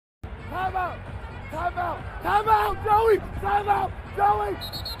Time out! Time out! Time out, Joey! Time out, Joey!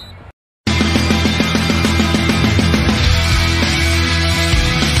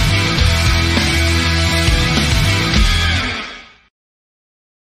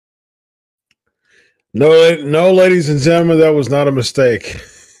 No, ladies and gentlemen, that was not a mistake.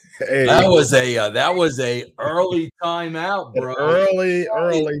 Hey, that was a early timeout, bro. Early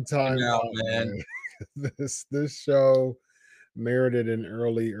timeout, man. This show merited an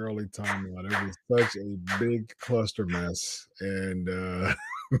early timeout. It was such a big cluster mess, and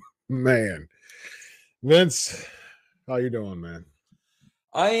man, Vince, how you doing, man?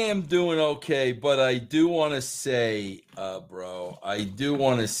 I am doing okay, but I do want to say, bro,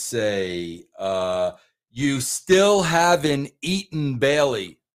 you still haven't eaten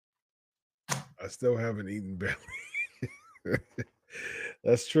Bailey. I still haven't eaten Bailey.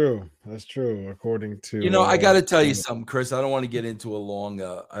 That's true. According to I got to tell you something, Chris. I don't want to get into a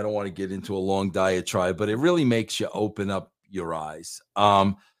long diatribe, but it really makes you open up your eyes.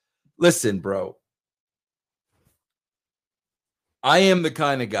 Listen, bro. I am the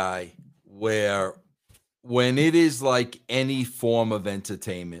kind of guy where when it is like any form of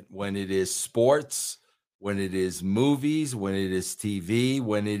entertainment, when it is sports, when it is movies, when it is TV,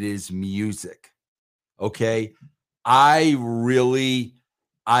 when it is music, okay, I really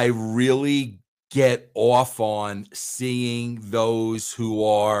get off on seeing those who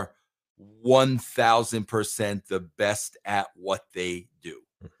are 1,000% the best at what they do.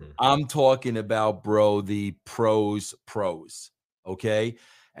 Mm-hmm. I'm talking about, bro, the pros. Okay.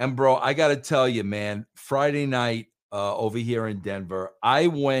 And bro, I got to tell you, man, Friday night over here in Denver, I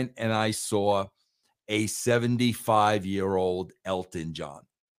went and I saw a 75-year-old Elton John.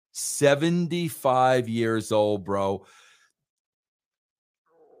 75 years old, bro.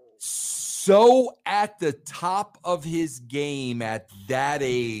 So at the top of his game at that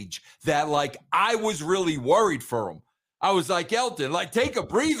age that, like, I was really worried for him. I was like, Elton, like, take a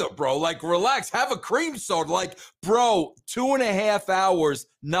breather, bro. Like, relax, have a cream soda. Like, bro, 2.5 hours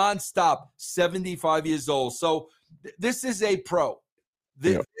nonstop, 75 years old. So this is a pro.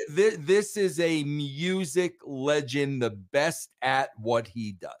 This is a music legend, the best at what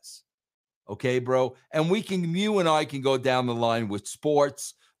he does. Okay, bro? And you and I can go down the line with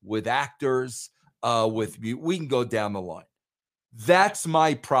sports, with actors, we can go down the line. That's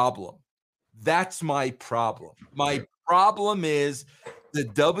my problem. My problem is the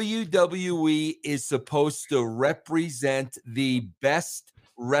WWE is supposed to represent the best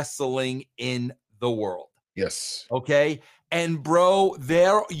wrestling in the world. Yes. Okay. And bro,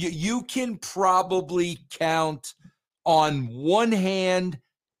 you can probably count on one hand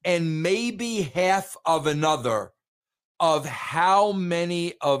and maybe half of another of how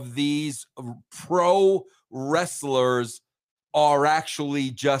many of these pro wrestlers are actually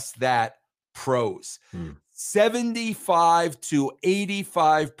just that, pros. 75 to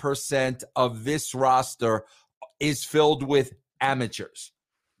 85% of this roster is filled with amateurs.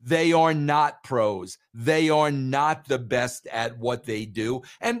 They are not pros. They are not the best at what they do.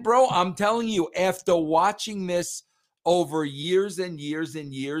 And bro, I'm telling you, after watching this over years and years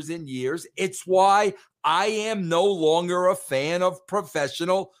and years and years, it's why I am no longer a fan of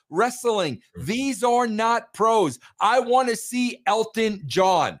professional wrestling. These are not pros. I want to see Elton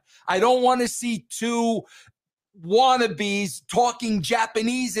John. I don't want to see two wannabes talking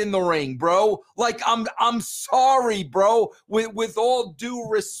Japanese in the ring, bro. Like, I'm sorry, bro. With all due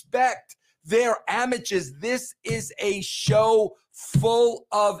respect, they're amateurs. This is a show full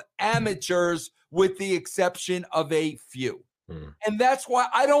of amateurs with the exception of a few. And that's why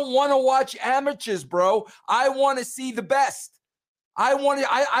I don't want to watch amateurs, bro. I want to see the best. I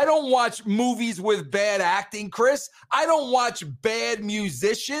don't watch movies with bad acting, Chris. I don't watch bad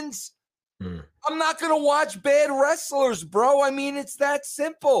musicians. I'm not going to watch bad wrestlers, bro. I mean, it's that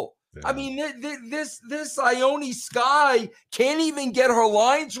simple. Yeah. I mean, this Ione Sky can't even get her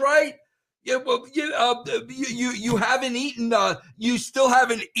lines right. Yeah, well, you haven't eaten. You still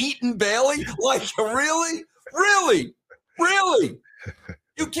haven't eaten Bailey. Like, really?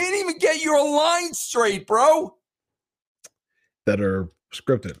 You can't even get your lines straight, bro. That are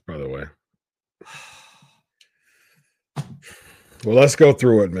scripted, by the way. Well, let's go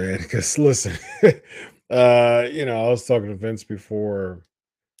through it, man. Because listen, I was talking to Vince before.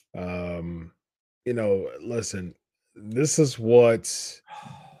 Listen, this is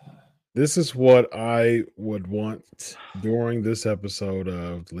what I would want during this episode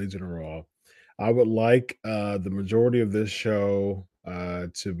of Legion of Raw. I would like the majority of this show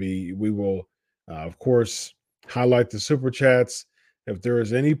to be. We will, of course, highlight the super chats. If there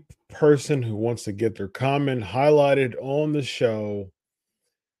is any person who wants to get their comment highlighted on the show,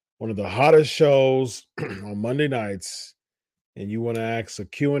 one of the hottest shows on Monday nights, and you want to ask a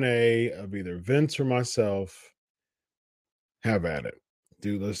Q&A of either Vince or myself, have at it.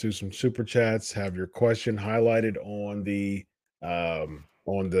 Let's do some super chats. Have your question highlighted on the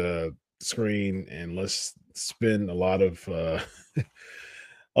screen, and let's spend a lot of a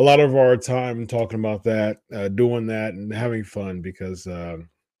lot of our time talking about that, doing that, and having fun, because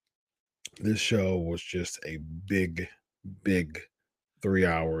this show was just a big 3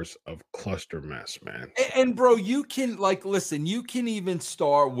 hours of cluster mess, man. And bro, you can listen, you can even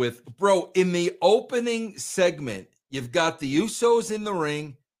start with, bro, in the opening segment, you've got the Usos in the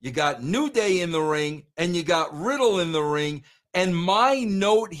ring, you got New Day in the ring, and you got Riddle in the ring. And my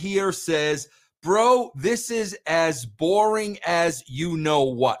note here says, bro, this is as boring as you know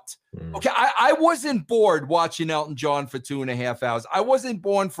what. Okay, I wasn't bored watching Elton John for 2.5 hours. I wasn't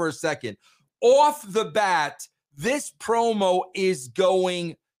bored for a second. Off the bat, this promo is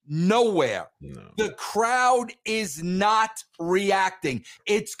going nowhere. No. The crowd is not reacting.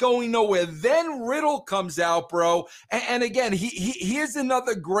 It's going nowhere. Then Riddle comes out, bro. And again, here's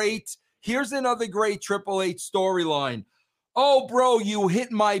another great Triple H storyline. Oh, bro, you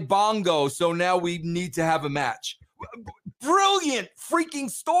hit my bongo, so now we need to have a match. Brilliant freaking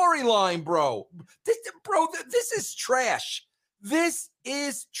storyline, bro. This is trash. This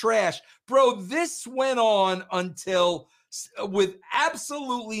is trash. Bro, this went on until, with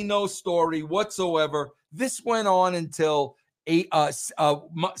absolutely no story whatsoever, this went on until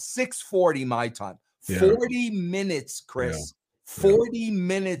 6:40 my time. Yeah. 40 minutes, Chris. Yeah. 40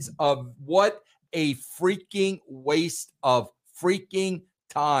 minutes of what a freaking waste of freaking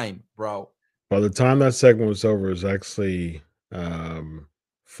time, bro. By the time that segment was over, it was actually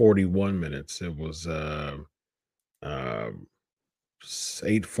 41 minutes. It was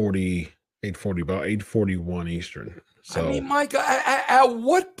 8:40, about 8:41 Eastern. So, I mean, Mike, at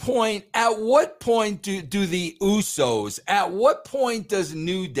what point do the Usos, at what point does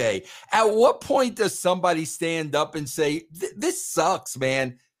New Day, at what point does somebody stand up and say, this sucks,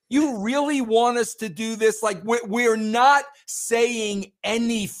 man? You really want us to do this? Like, we're not saying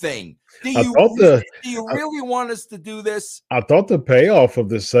anything. Do you really want us to do this? I thought the payoff of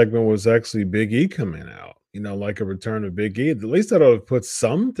this segment was actually Big E coming out, like a return of Big E. At least that would put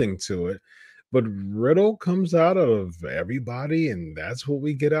something to it. But Riddle comes out of everybody, and that's what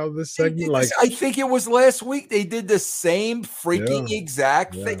we get out of this segment. I think it was last week they did the same freaking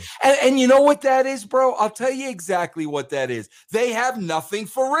exact thing. And you know what that is, bro? I'll tell you exactly what that is. They have nothing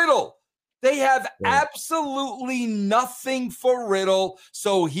for Riddle. They have absolutely nothing for Riddle.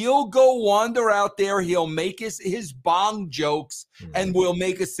 So he'll go wander out there. He'll make his bong jokes, and we'll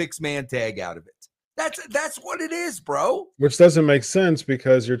make a 6-man tag out of it. That's what it is, bro. Which doesn't make sense,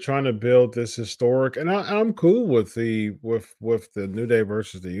 because you're trying to build this historic, and I'm cool with the New Day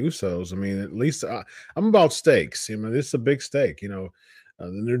versus the Usos. I mean, at least I'm about stakes. This is a big stake. The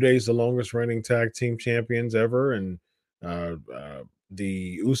New Day is the longest reigning tag team champions ever, and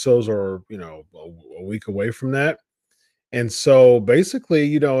the Usos are a week away from that. And so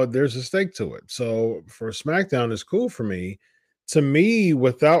basically, there's a stake to it. So for SmackDown, it's cool for me. To me,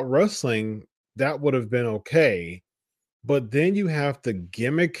 without wrestling, that would have been okay. But then you have to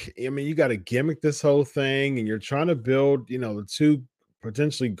gimmick. I mean, you got to gimmick this whole thing, and you're trying to build, the two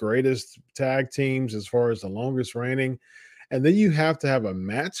potentially greatest tag teams as far as the longest reigning. And then you have to have a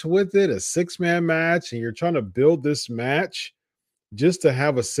match with it, a 6-man match, and you're trying to build this match just to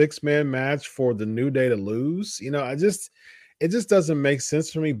have a 6-man match for the New Day to lose. It just doesn't make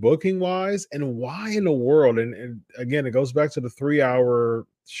sense for me booking wise. And why in the world? And again, it goes back to the 3-hour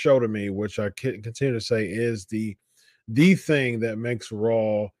show to me, which I continue to say is the thing that makes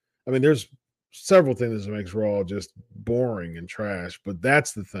Raw. I mean, there's several things that makes Raw just boring and trash, but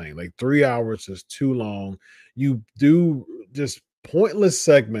that's the thing. Like, 3 hours is too long. You do just pointless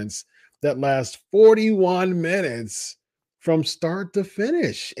segments that last 41 minutes from start to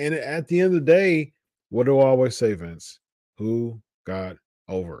finish. And at the end of the day, what do I always say, Vince? Who got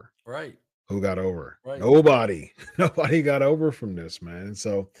over? Right. Who got over? Right. Nobody got over from this, man. And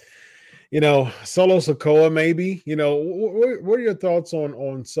so, Solo Sikoa, maybe, what are your thoughts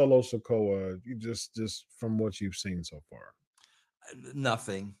on Solo Sikoa? You just from what you've seen so far?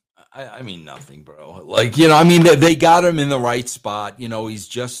 Nothing. I mean, nothing, bro. They got him in the right spot. He's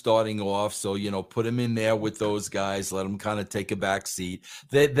just starting off. So, put him in there with those guys. Let him kind of take a back seat.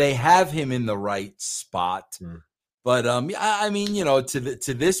 They have him in the right spot. But,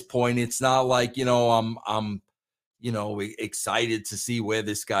 to this point, it's not like, I'm excited to see where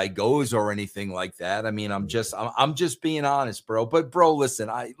this guy goes or anything like that. I mean, I'm just being honest, bro. But, bro,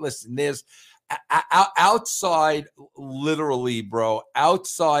 listen, there's outside, literally, bro,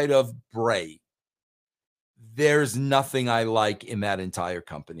 outside of Bray, there's nothing I like in that entire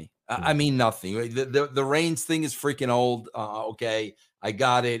company. I mean, nothing. The Reigns thing is freaking old. Okay, I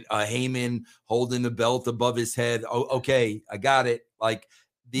got it. Heyman holding the belt above his head. Okay, I got it. Like,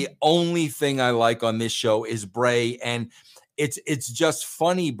 the only thing I like on this show is Bray, and it's just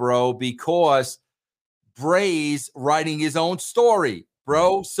funny, bro, because Bray's writing his own story,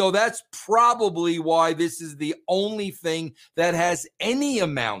 bro. So that's probably why this is the only thing that has any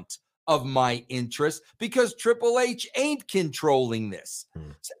amount of my interest, because Triple H ain't controlling this.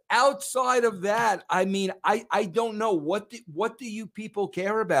 So outside of that, I mean, I don't know. What do you people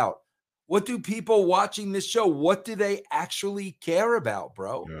care about? What do people watching this show, what do they actually care about,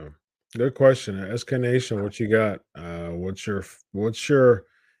 bro? Yeah. Good question. SK Nation, what you got? What's your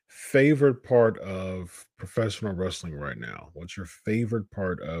favorite part of professional wrestling right now? What's your favorite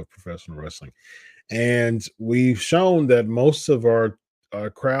part of professional wrestling? And we've shown that most of our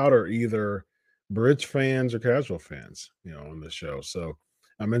crowd are either bridge fans or casual fans, on the show. So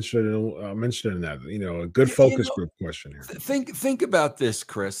I'm interested in that. A good focus group question here. Think about this,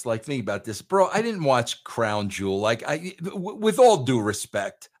 Chris. Like, think about this, bro. I didn't watch Crown Jewel. Like, with all due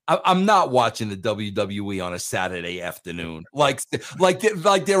respect, I'm not watching the WWE on a Saturday afternoon. Like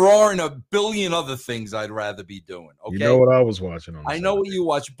there aren't a billion other things I'd rather be doing. Okay, you know what I was watching on? I know what you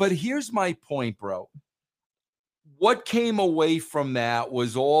watch, but here's my point, bro. What came away from that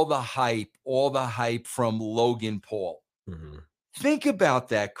was all the hype from Logan Paul. Mm-hmm. Think about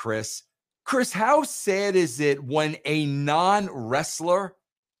that, Chris. Chris, how sad is it when a non-wrestler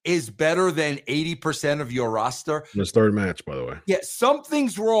is better than 80% of your roster? His third match, by the way. Yeah,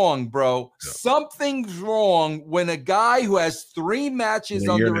 something's wrong, bro. Yeah. Something's wrong when a guy who has 3 matches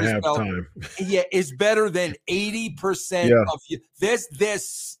under his belt, is better than 80% of you.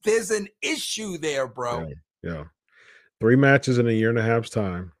 There's an issue there, bro. Yeah. 3 matches in a year and a half's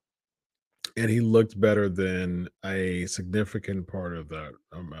time. And he looked better than a significant part of that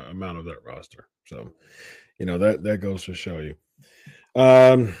amount of that roster. So, that goes to show you.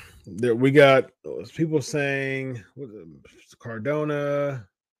 We got people saying Cardona.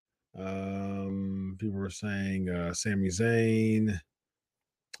 People were saying Sami Zayn.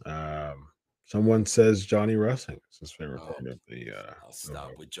 Someone says Johnny Wrestling is his favorite part of the. I'll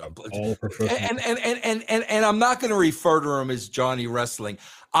stop with John. All professional. And I'm not going to refer to him as Johnny Wrestling.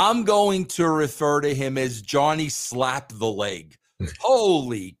 I'm going to refer to him as Johnny Slap the Leg.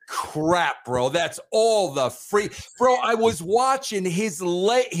 Holy crap, bro. That's all the free. Bro, I was watching his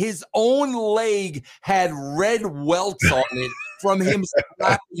own leg had red welts on it from him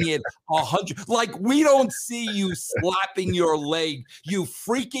slapping it 100. Like, we don't see you slapping your leg, you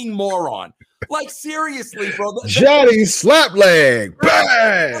freaking moron. Like, seriously, bro. Johnny Slap Leg.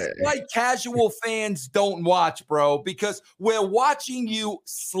 That's why casual fans don't watch, bro, because we're watching you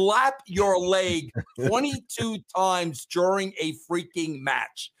slap your leg 22 times during a freaking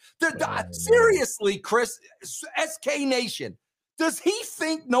match. Seriously, Chris, SK Nation, does he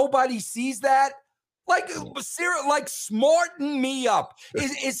think nobody sees that? Like, smarten me up.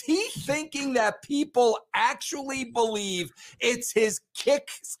 Is he thinking that people actually believe it's his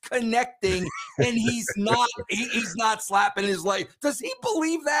kicks connecting and he's not slapping his leg? Does he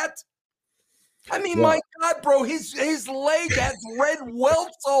believe that? I mean, my God, bro, his leg has red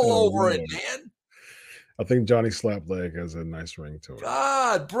welts all over it, man. I think Johnny Slap Leg has a nice ring to it.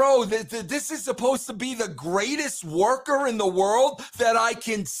 God, bro, this is supposed to be the greatest worker in the world, that I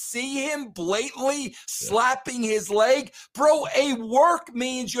can see him blatantly slapping his leg. Bro, a work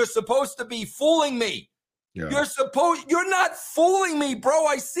means you're supposed to be fooling me. Yeah. You're not fooling me, bro.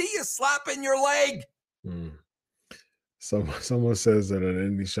 I see you slapping your leg. Someone says that at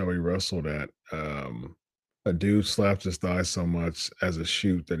an indie show he wrestled at, a dude slapped his thigh so much as a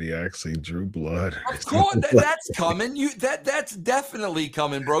shoot that he actually drew blood. Of course, that's coming. That's definitely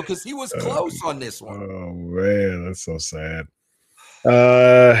coming, bro, because he was close on this one. Oh man, that's so sad.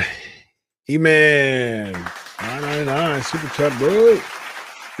 E-Man 999 super chat, bro.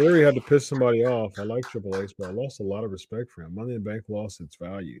 Theory had to piss somebody off. I like Triple H, but I lost a lot of respect for him. Money in the Bank lost its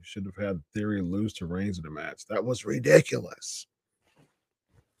value. Should have had Theory lose to Reigns in the match. That was ridiculous.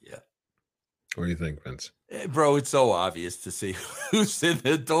 Yeah. What do you think, Vince? Bro, it's so obvious to see who's in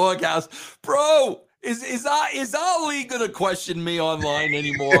the doghouse. Bro, is Ali gonna question me online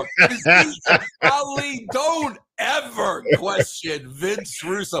anymore? Ali, don't ever question Vince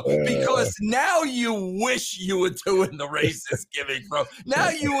Russo, because now you wish you were doing the racist gimmick, bro. Now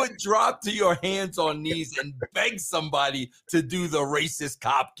you would drop to your hands on knees and beg somebody to do the racist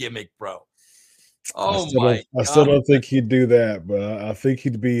cop gimmick, bro. Oh my I still don't think he'd do that, but I think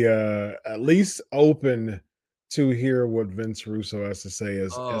he'd be at least open to hear what Vince Russo has to say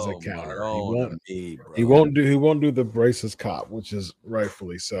as a Oh my counter. own me, He bro. won't do the braces cop, which is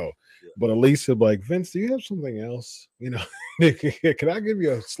rightfully so. Yeah. But at least he'll be like, Vince, do you have something else? You know, can I give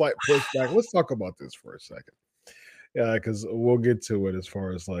you a slight pushback? Let's talk about this for a second. Yeah, because we'll get to it as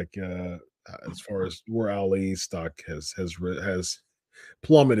far as as far as where Ali's stock has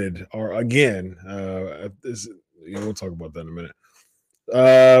plummeted or again. We'll talk about that in a minute.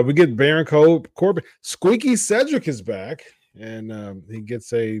 We get Baron Corbin. Squeaky Cedric is back, and he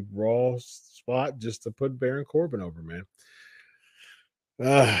gets a Raw spot just to put Baron Corbin over, man.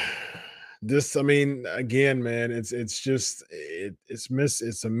 I mean, again, man, it's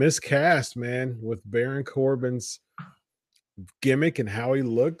a miscast, man, with Baron Corbin's gimmick and how he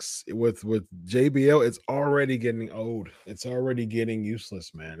looks with JBL. It's already getting old. It's already getting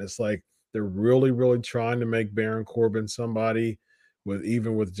useless, man. It's like they're really trying to make Baron Corbin somebody with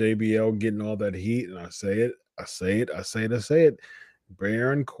JBL getting all that heat. And I say it.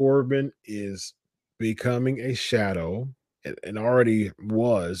 Baron Corbin is becoming a shadow and already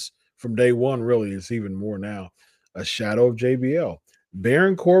was from day one. Really, it's even more now a shadow of JBL.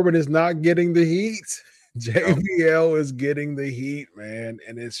 Baron Corbin is not getting the heat. JBL is getting the heat, man,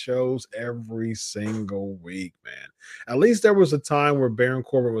 and it shows every single week, man. At least there was a time where Baron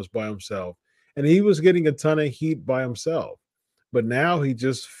Corbin was by himself, and he was getting a ton of heat by himself. But now he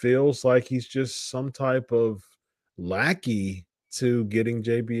just feels like he's just some type of lackey to getting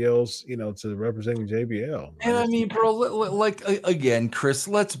JBL's, to representing JBL. And I mean, bro, again, Chris,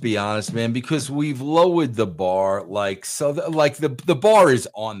 let's be honest, man, because we've lowered the bar. The bar is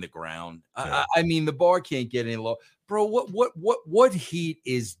on the ground. Yeah. I mean, the bar can't get any lower. Bro, what heat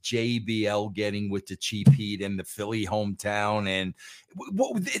is JBL getting with the cheap heat in the Philly hometown? And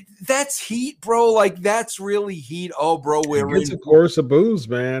that's heat, bro. Like that's really heat. Oh, bro, It's a course of booze,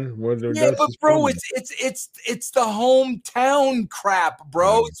 man. Yeah, but bro, it's the hometown crap,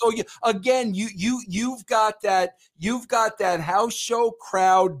 bro. So you've got that house show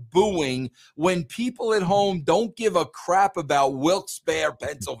crowd booing when people at home don't give a crap about Wilkes-Barre,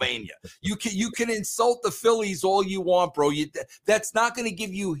 Pennsylvania. You can insult the Phillies all you want, bro. That's not going to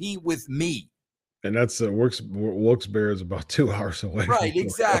give you heat with me. And that's Wilkes-Barre is about 2 hours away. Right,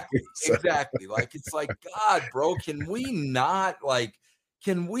 exactly. Exactly. Like it's like, God, bro, can we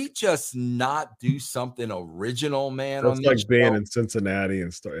just not do something original, man? That's like being in Cincinnati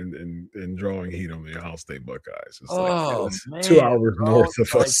and drawing heat on the Ohio State Buckeyes. It's man, 2 hours bro, north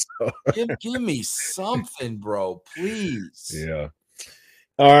of us. So. Give me something, bro, please. Yeah.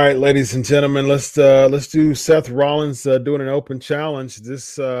 All right, ladies and gentlemen, let's do Seth Rollins doing an open challenge.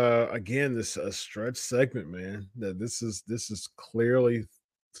 This again, this stretch segment, man. This is clearly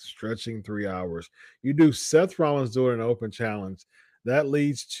stretching 3 hours. You do Seth Rollins doing an open challenge. That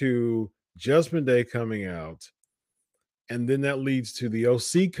leads to Judgment Day coming out, and then that leads to the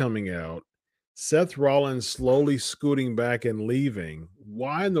OC coming out. Seth Rollins slowly scooting back and leaving.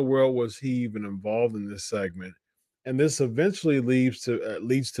 Why in the world was he even involved in this segment? And this eventually leads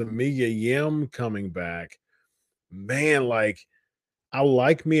to Mia Yim coming back. Man, I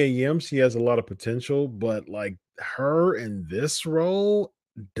like Mia Yim. She has a lot of potential, but her in this role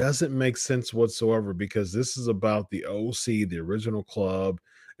doesn't make sense whatsoever because this is about the OC, the original club.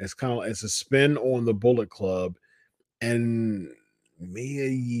 It's a spin on the Bullet Club, and Mia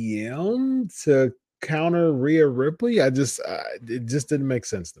Yim to counter Rhea Ripley. It just didn't make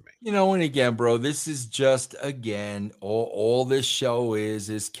sense to me. And again, bro, this is just all this show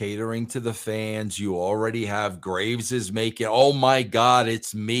is catering to the fans. You already have Graves is making. Oh my God,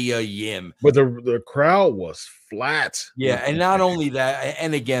 it's Mia Yim. But the crowd was flat. Yeah, and not only that,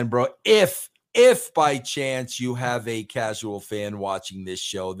 and again, bro, if by chance you have a casual fan watching this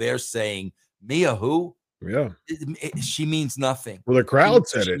show, they're saying Mia who? Yeah, she means nothing. Well, the crowd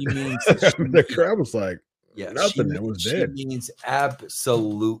said it. The crowd was like, nothing. It was dead. She means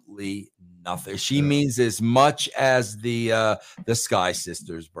absolutely nothing. She means as much as the Sky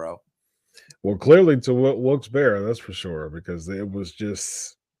Sisters, bro. Well, clearly to Wilkes-Barre, that's for sure, because it was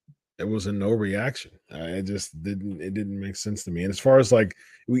a no reaction. It didn't make sense to me. And as far as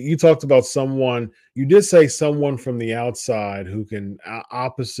you talked about you did say someone from the outside who can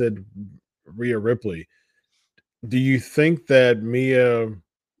opposite Rhea Ripley. Do you think that Mia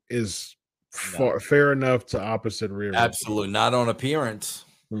is fair enough to opposite Rhea Ripley? Absolutely not on appearance.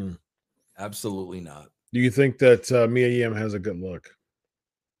 Absolutely not. Do you think that Mia Yim has a good look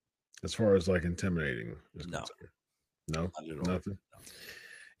as far as intimidating? No. No, nothing. No.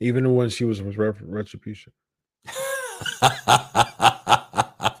 Even when she was with Retribution.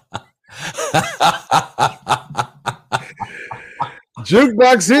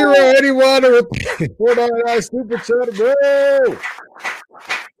 Jukebox Hero, anyone with $4.99 super chat, bro.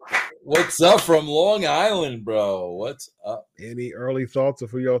 What's up from Long Island, bro? What's up? Any early thoughts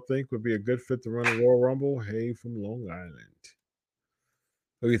of who y'all think would be a good fit to run a Royal Rumble? Hey, from Long Island.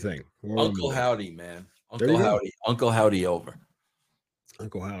 Who do you think? Royal Uncle Rumble. Howdy, man. There you Uncle go. Howdy. Uncle Howdy over.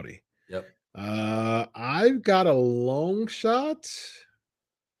 Uncle Howdy. Yep. I've got a long shot.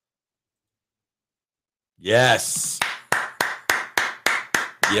 Yes.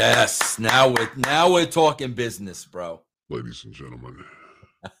 Yes. Now we're talking business, bro. Ladies and gentlemen,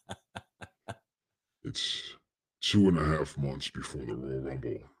 it's 2.5 months before the Royal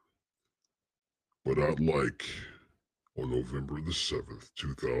Rumble, but I'd like on November the 7th,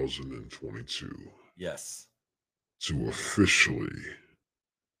 2022, Yes. to officially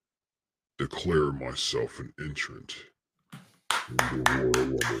declare myself an entrant in the Royal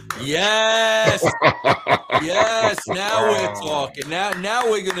Rumble match. Yes. Yes. Now we're talking. Now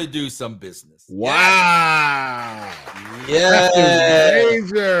we're gonna do some business. Wow. Yes.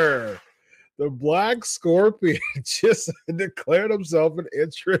 Major. The Black Scorpion just declared himself an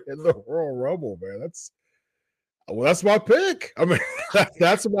entrant in the Royal Rumble, man. That's my pick. I mean,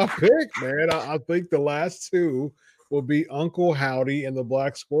 that's my pick, man. I think the last two will be Uncle Howdy and the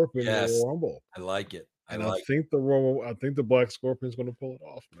Black Scorpion in the Royal Rumble. I like it. I think the Black Scorpion is going to pull it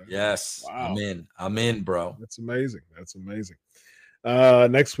off, man. Yes. Wow. I'm in, bro. That's amazing. That's amazing.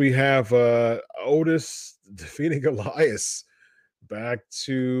 Next we have Otis defeating Elias. Back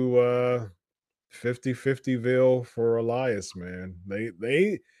to 50-50ville for Elias, man.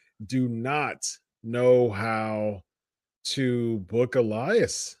 They do not know how to book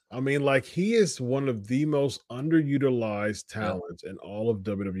Elias. I mean, like, he is one of the most underutilized talents in all of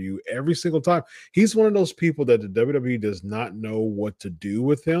WWE. Every single time, he's one of those people that the WWE does not know what to do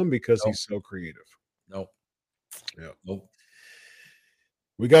with him because he's so creative. Nope. Yeah. Nope.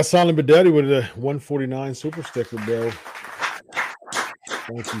 We got Silent Bedetti with a 149 super sticker, bro.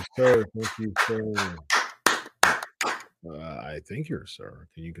 Thank you, sir. Thank you, sir. I think you're a sir.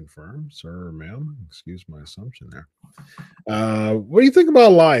 Can you confirm, sir or ma'am? Excuse my assumption there. What do you think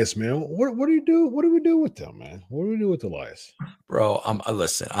about Elias, man? What do you do? What do we do with them, man? What do we do with Elias, bro?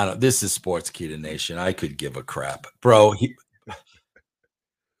 Listen. I don't. This is Sports Key to Nation. I could give a crap, bro.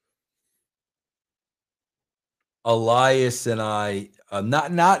 Elias and I,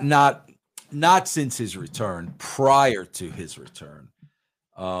 not since his return. Prior to his return,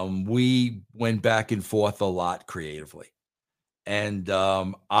 we went back and forth a lot creatively. And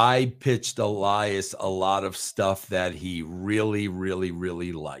I pitched Elias a lot of stuff that he really, really,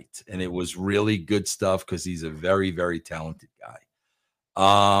 really liked. And it was really good stuff because he's a very, very talented guy.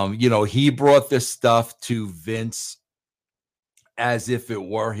 He brought this stuff to Vince as if it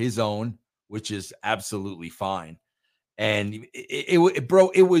were his own, which is absolutely fine. And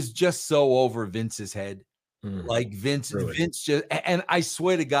it was just so over Vince's head. Like Vince just, and I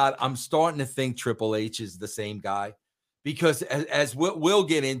swear to God, I'm starting to think Triple H is the same guy, because as we'll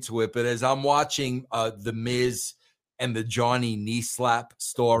get into it, but as I'm watching the Miz and the Johnny knee slap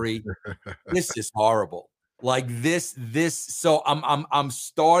story, this is horrible. Like this. So I'm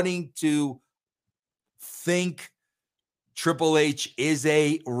starting to think Triple H is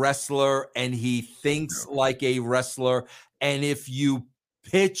a wrestler and he thinks like a wrestler. And if you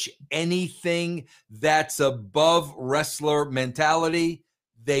pitch anything that's above wrestler mentality,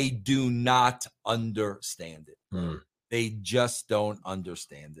 they do not understand it. They just don't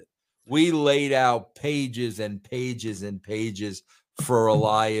understand it. We laid out pages and pages and pages for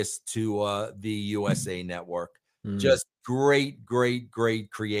Elias to the USA Network. Just great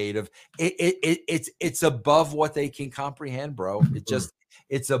creative. It's above what they can comprehend, bro.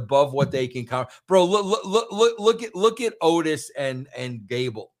 It's above what they can bro. Look at Otis and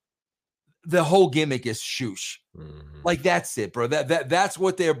Gable. The whole gimmick is shoosh. Like, that's it, bro. That's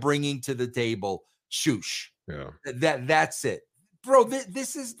what they're bringing to the table. Shoosh. Yeah. That's it, bro.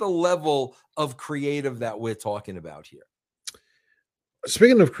 This is the level of creative that we're talking about here.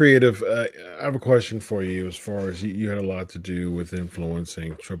 Speaking of creative, I have a question for you. As far as you had a lot to do with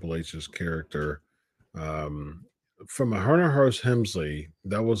influencing Triple H's character, from a Hunter-Hearst Helmsley,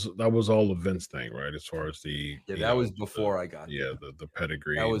 that was all the Vince thing, right? As far as that was before I got the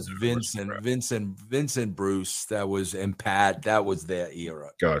pedigree. That was Vince and Bruce. That was, and Pat. That was their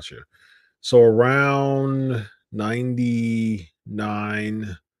era. Gotcha. So around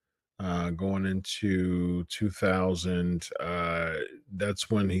 99. Going into 2000,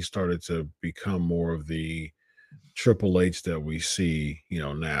 that's when he started to become more of the Triple H that we see,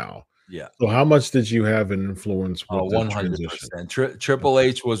 now. Yeah. So how much did you have an influence with 100%. Triple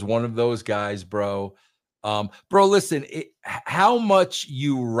H was one of those guys, bro, Bro, listen, how much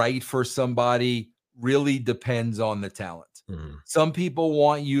you write for somebody really depends on the talent. Some people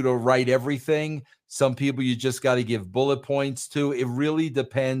want you to write everything. Some people you just got to give bullet points to. It really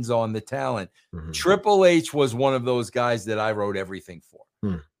depends on the talent. Triple H was one of those guys that I wrote everything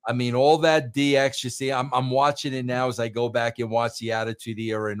for. I mean, all that DX, you see, I'm watching it now as I go back and watch the Attitude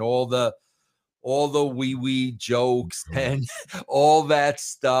Era and all the wee jokes and all that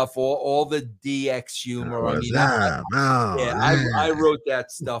stuff, all the DX humor. I mean, I wrote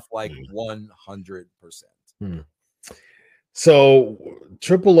that stuff like 100%. So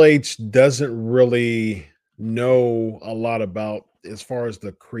Triple H doesn't really know a lot about as far as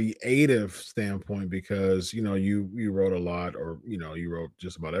the creative standpoint, because you wrote a lot, or you wrote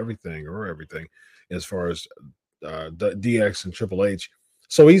just about everything as far as DX and Triple H.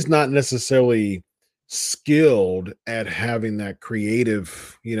 So he's not necessarily skilled at having that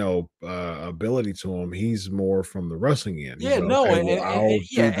creative ability to him. He's more from the wrestling end. Yeah, no, I'll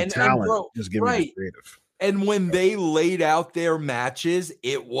do the talent, bro, just give me the creative. And when they laid out their matches,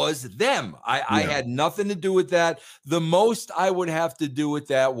 it was them. I had nothing to do with that. The most I would have to do with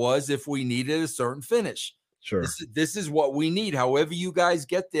that was if we needed a certain finish. Sure. This is what we need. However you guys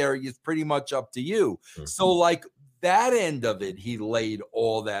get there, it's pretty much up to you. So like that end of it, he laid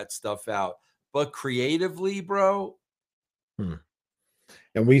all that stuff out. But creatively, bro.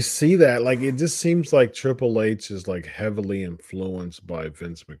 And we see that, like, it just seems like Triple H is like heavily influenced by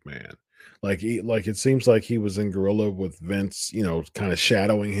Vince McMahon. Like it seems like he was in Gorilla with Vince, kind of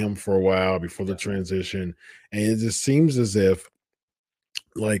shadowing him for a while before the transition. And it just seems as if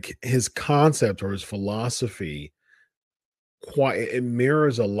like his concept or his philosophy it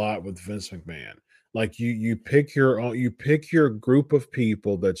mirrors a lot with Vince McMahon. Like you pick your group of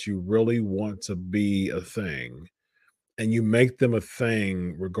people that you really want to be a thing, and you make them a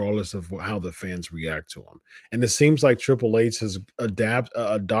thing regardless of how the fans react to them. And it seems like Triple H has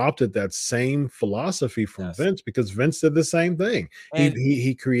adopted that same philosophy from Vince, because Vince did the same thing. And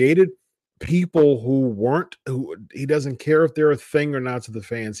he created people who he doesn't care if they're a thing or not to the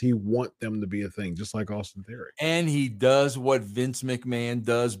fans. He want them to be a thing, just like Austin Theory. And he does what Vince McMahon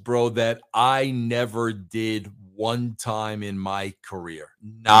does, bro, that I never did one time in my career.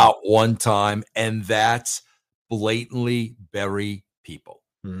 Not one time. And that's blatantly bury people.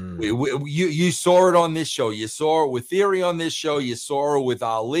 You saw it on this show. You saw it with Theory on this show. You saw it with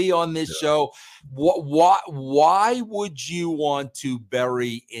Ali on this show. Why would you want to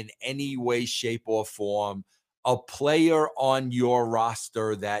bury in any way, shape, or form a player on your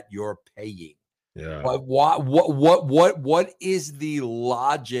roster that you're paying? Yeah. What is the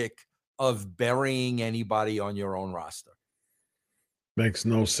logic of burying anybody on your own roster? Makes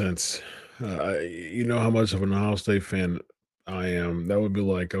no sense. You know how much of an Ohio State fan I am. That would be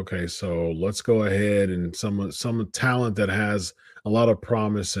like, okay, so let's go ahead and some talent that has a lot of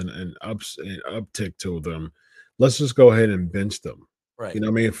promise and uptick to them. Let's just go ahead and bench them. Right. You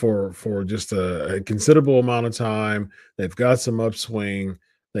know what I mean? For just a considerable amount of time. They've got some upswing.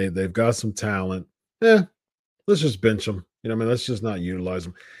 They've got some talent. Let's just bench them. You know what I mean? Let's just not utilize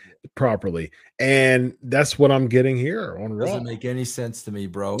them properly. And that's what I'm getting here on Raw. Doesn't make any sense to me,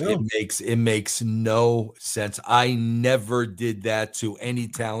 bro. No. It makes no sense. I never did that to any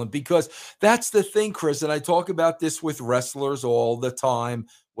talent, because that's the thing, Chris, and I talk about this with wrestlers all the time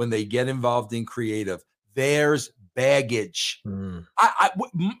when they get involved in creative. There's baggage.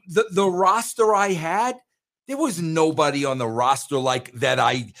 The roster I had, there was nobody on the roster like that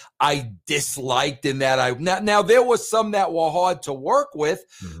I disliked, and that now there was some that were hard to work with,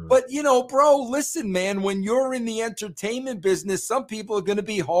 but bro, listen, man, when you're in the entertainment business, some people are going to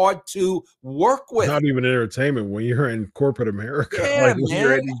be hard to work with. Not even entertainment, when you're in corporate America. Yeah,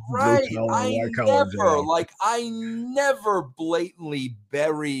 man, right. I never blatantly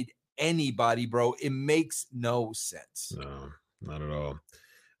buried anybody, bro. It makes no sense. No, not at all.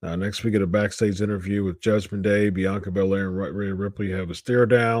 Next we get a backstage interview with Judgment Day. Bianca Belair and Rhea Ripley have a stare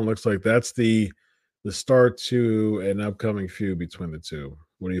down. Looks like that's the start to an upcoming feud between the two.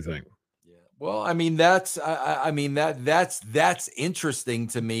 What do you think? Yeah. Well, I mean, that's interesting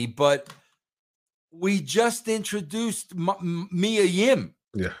to me, but we just introduced Mia Yim.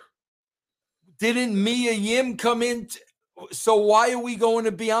 Yeah. Didn't Mia Yim come in? So why are we going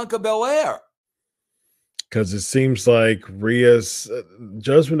to Bianca Belair? Because it seems like Rhea's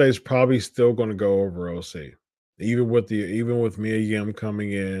Judgment Day is probably still going to go over OC, even with Mia Yim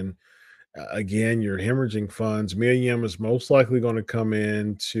coming in. Again, you're hemorrhaging funds. Mia Yim is most likely going to come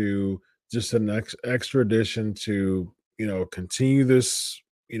in to just an extra addition to continue this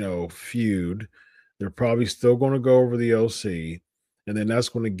feud. They're probably still going to go over the OC, and then that's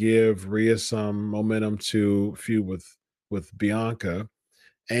going to give Rhea some momentum to feud with Bianca.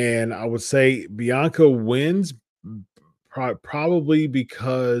 And I would say Bianca wins probably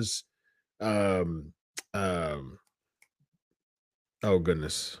because um um oh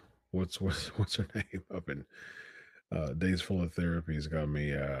goodness, what's her name up in Days Full of Therapy's got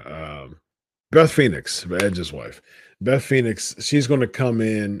me Beth Phoenix, Edge's wife. Beth Phoenix, she's going to come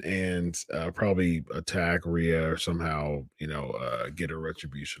in and probably attack Rhea or somehow, get a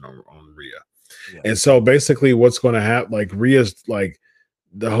retribution on Rhea. Yeah. And so basically what's going to happen, like Rhea's like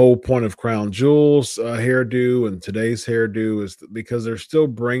the whole point of Crown Jewel's hairdo and today's hairdo is because they're still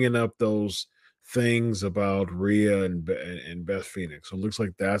bringing up those things about Rhea and Beth Phoenix. So it looks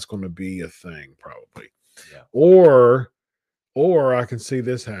like that's going to be a thing probably. Yeah. Or I can see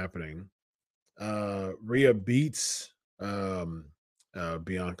this happening. Rhea beats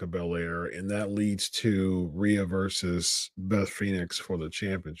Bianca Belair, and that leads to Rhea versus Beth Phoenix for the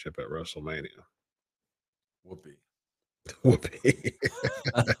championship at WrestleMania. Whoopee. Whoopee.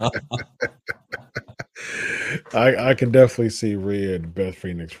 I can definitely see Rhea and Beth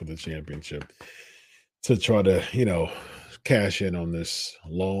Phoenix for the championship to try to, cash in on this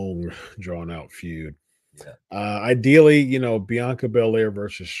long, drawn out feud. Yeah. Ideally, Bianca Belair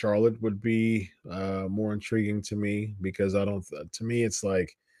versus Charlotte would be more intriguing to me because to me, it's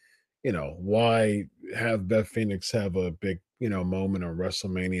like, why have Beth Phoenix have a big, moment on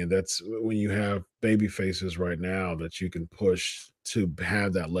WrestleMania? That's when you have baby faces right now that you can push to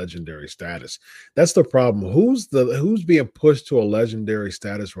have that legendary status. That's the problem. Who's being pushed to a legendary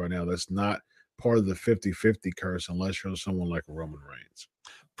status right now that's not part of the 50-50 curse unless you're someone like a Roman Reigns?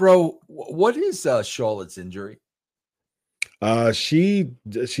 Bro, what is Charlotte's injury? She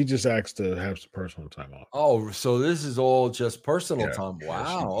just asked to have some personal time off. Oh, so this is all just personal Yeah, time. yeah,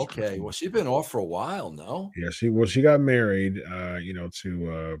 Wow. Okay. Well, she's been off for a while, no? Yeah, she got married,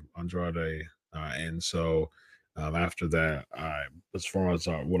 to Andrade, and so after that, as far as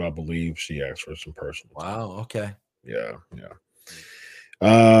what I believe, she asked for some personal time. Wow. Okay. Yeah.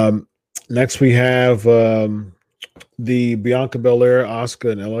 Next we have the Bianca Belair,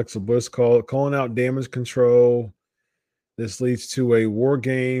 Asuka, and Alexa Bliss calling out Damage Control. This leads to a War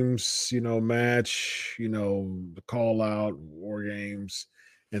Games, match, the call out War Games.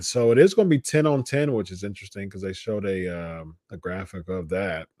 And so it is going to be 10 on 10, which is interesting because they showed a graphic of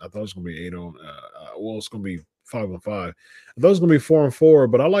that. I thought it was going to be 8 on, it's going to be 5 on 5. I thought it was going to be 4 on 4,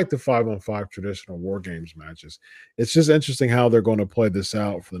 but I like the 5 on 5 traditional War Games matches. It's just interesting how they're going to play this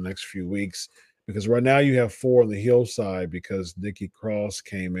out for the next few weeks because right now you have 4 on the heel side because Nikki Cross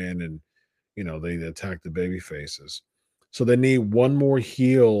came in and, they attacked the baby faces. So they need one more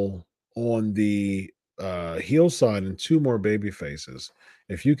heel on the heel side and 2 more baby faces.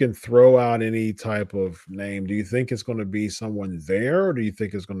 If you can throw out any type of name, do you think it's going to be someone there or do you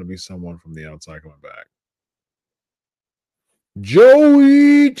think it's going to be someone from the outside coming back?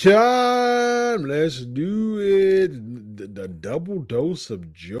 Joey time. Let's do it. The double dose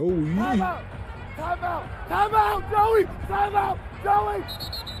of Joey. Time out, Joey. Time out, Joey.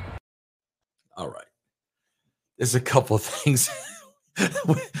 All right. There's a couple of things.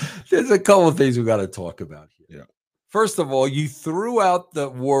 There's a couple of things we got to talk about here. Yeah. First of all, you threw out the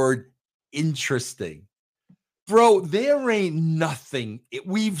word interesting. Bro, there ain't nothing.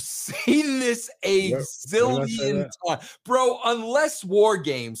 We've seen this a zillion times. Bro, unless War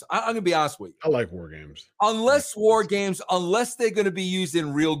Games, I'm going to be honest with you. I like War Games. Unless War Games, unless they're going to be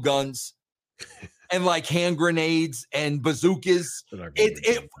using real guns and like hand grenades and bazookas,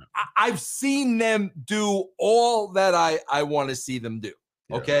 I've seen them do all that I want to see them do.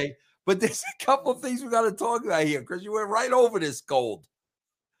 Okay. Yeah. But there's a couple of things we got to talk about here because you went right over this cold.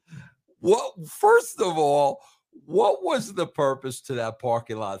 First of all, what was the purpose to that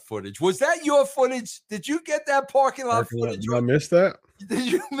parking lot footage? Was that your footage? Did you get that parking lot footage? Did I miss that?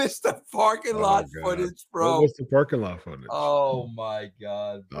 Did you miss the parking lot footage, bro? What was the parking lot footage? Oh my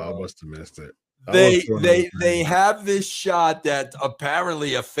God, bro. I must have missed it. They have this shot that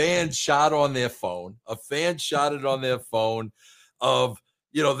apparently a fan shot on their phone. A fan shot it on their phone of,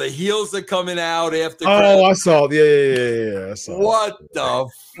 the heels are coming out after. Oh, I saw it. Yeah. I saw what the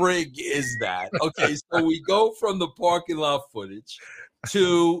frig is that? Okay, so we go from the parking lot footage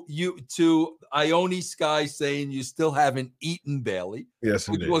to Ione Sky saying you still haven't eaten, Bailey. Yes,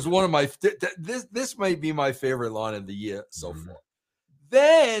 which indeed. was one of my this might be my favorite line of the year so far.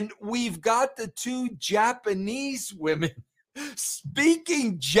 Then we've got the 2 Japanese women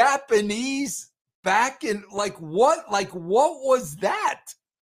speaking Japanese back in what was that?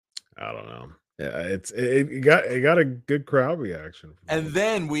 I don't know. Yeah, it got a good crowd reaction. And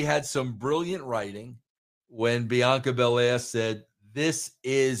then we had some brilliant writing when Bianca Belair said, This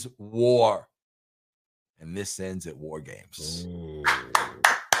is war. And this ends at War Games. Ooh.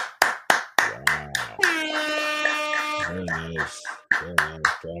 Wow. Very nice. Very nice.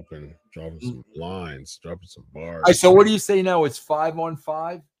 Dropping some lines, dropping some bars. All right, so what do you say now? It's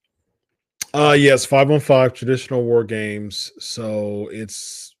 5-on-5? Yes, 5-on-5 traditional War Games. So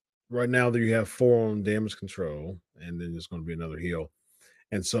it's right now that you have 4 on damage control, and then there's going to be another heal.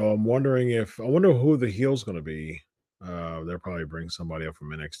 And so I wonder who the heel's going to be. They'll probably bring somebody up from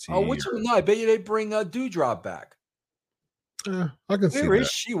NXT. Oh, no, I bet you they bring Dewdrop back. I can see Where is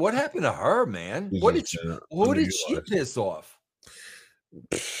that. she? What happened to her, man? Who did she piss off?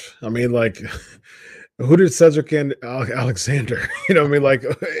 I mean, like, who did Cedric and Alexander? You know, I mean, like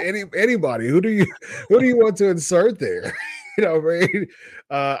anybody. Who do you want to insert there? You know, right?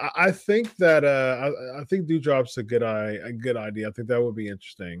 I think that I think Dewdrop's a good idea. I think that would be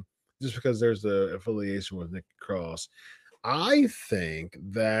interesting, just because there's the affiliation with Nikki Cross. I think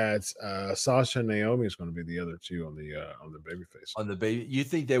that Sasha and Naomi is going to be the other two on the babyface. On the baby, you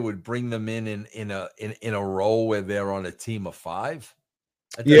think they would bring them in a role where they're on a team of 5?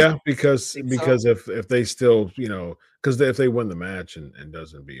 Yeah, because if they still, you know, because if they win the match and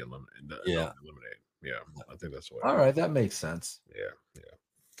doesn't be eliminated, yeah, I think that's what. All right, that makes sense.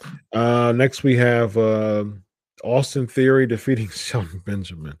 Yeah. Next we have Austin Theory defeating Shelton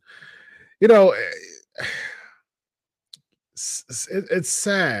Benjamin. You know, it's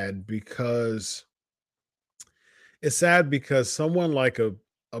sad because someone like a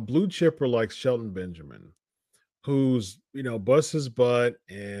blue chipper like Shelton Benjamin, who's, you know, bust his butt,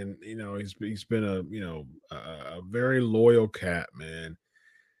 and, you know, he's been a very loyal cat, man.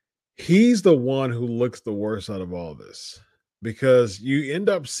 He's the one who looks the worst out of all this, because you end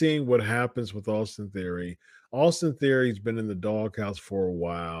up seeing what happens with Austin Theory. Austin Theory's been in the doghouse for a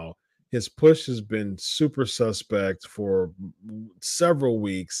while. His push has been super suspect for several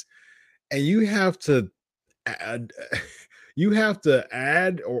weeks, and you have to add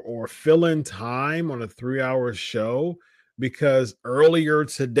or fill in time on a 3-hour show, because earlier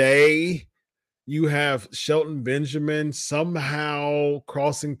today you have Shelton Benjamin somehow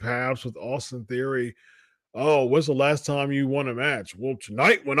crossing paths with Austin Theory. Oh, when's the last time you won a match? Well,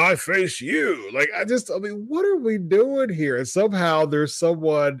 tonight when I face you. Like, I mean, what are we doing here? And somehow there's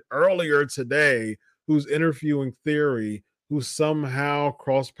someone earlier today who's interviewing Theory who somehow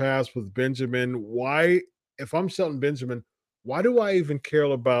crossed paths with Benjamin. Why, if I'm Shelton Benjamin, why do I even care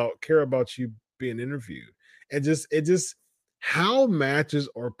about you being interviewed? And it just how matches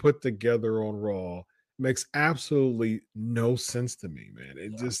are put together on Raw makes absolutely no sense to me, man.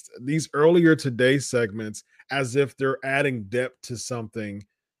 It just, these earlier today segments, as if they're adding depth to something,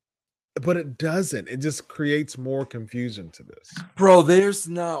 but it doesn't. It just creates more confusion to this. Bro, there's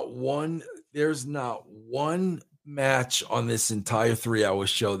not one match on this entire 3-hour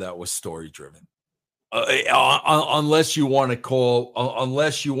show that was story driven. Unless you want to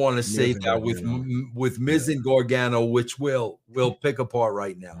say that with Miz and Gargano, which we'll pick apart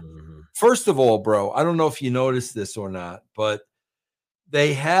right now. Mm-hmm. First of all, bro, I don't know if you noticed this or not, but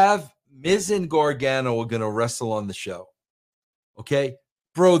they have Miz and Gargano are going to wrestle on the show. Okay,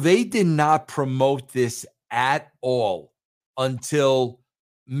 bro, they did not promote this at all until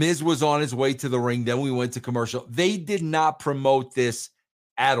Miz was on his way to the ring. Then we went to commercial. They did not promote this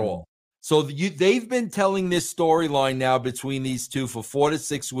at all. So they've been telling this storyline now between these two for 4 to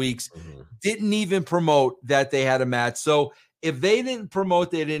 6 weeks. Mm-hmm. Didn't even promote that they had a match. So if they didn't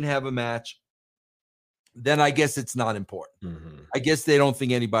promote they didn't have a match, then I guess it's not important. Mm-hmm. I guess they don't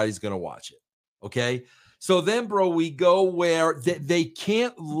think anybody's going to watch it. Okay. So then, bro, we go where they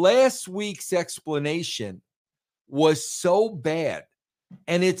can't. Last week's explanation was so bad.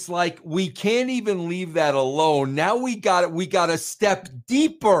 And it's like, we can't even leave that alone. Now we got to step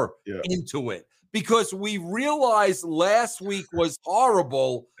deeper into it, because we realized last week was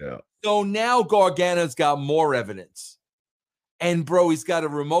horrible. Yeah. So now Gargano's got more evidence. And bro, he's got a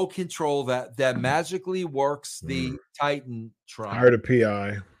remote control that magically works the Titantron. Hired a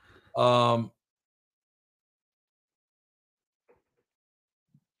PI.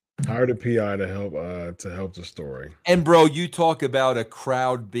 Hired a PI to help the story. And bro, you talk about a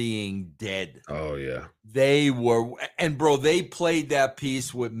crowd being dead. Oh yeah. They were, and bro, they played that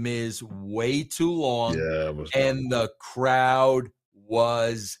piece with Miz way too long. Yeah, it was, and the crowd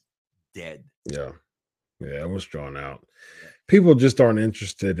was dead. Yeah, it was drawn out. People just aren't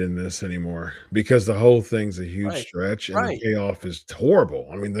interested in this anymore, because the whole thing's a huge stretch, and the payoff is horrible.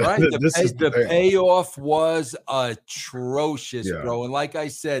 I mean, the payoff was atrocious, bro. And like I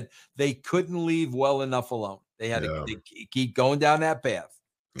said, they couldn't leave well enough alone. They had to keep going down that path.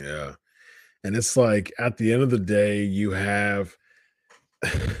 Yeah. And it's like, at the end of the day, you have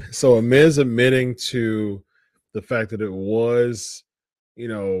so a Miz admitting to the fact that it was,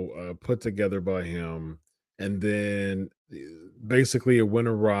 put together by him, and then basically it went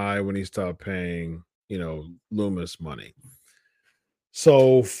awry when he stopped paying, Loomis money.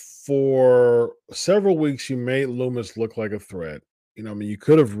 So for several weeks, you made Loomis look like a threat. I mean, you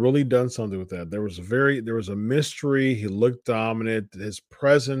could have really done something with that. There was a mystery. He looked dominant. His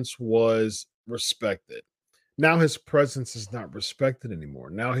presence was respected. Now his presence is not respected anymore.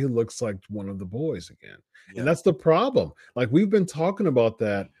 Now he looks like one of the boys again. Yeah. And that's the problem. Like we've been talking about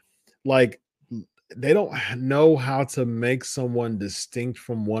that. Like they don't know how to make someone distinct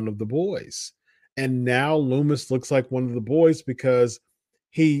from one of the boys. And now Loomis looks like one of the boys because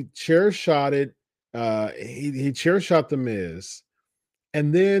he chair shotted he chair shot the Miz,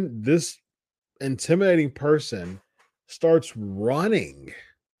 and then this intimidating person starts running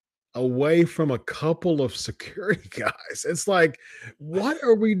away from a couple of security guys. It's like, what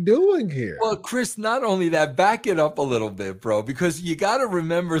are we doing here? Well, Chris, not only that, back it up a little bit, bro, because you got to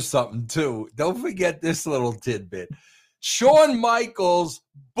remember something too. Don't forget this little tidbit. Shawn Michaels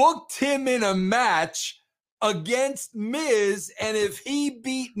booked him in a match against Miz, and if he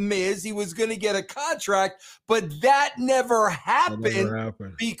beat Miz, he was going to get a contract, but that never happened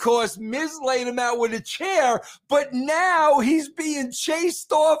because Miz laid him out with a chair, but now he's being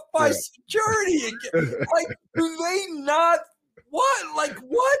chased off by security again. Like, do they not what? Like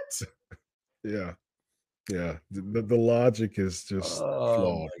what? Yeah. The logic is just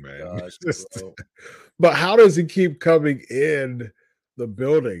flawed, man. Gosh, but how does he keep coming in the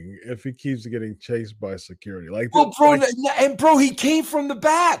building if he keeps getting chased by security? Like, bro, he came from the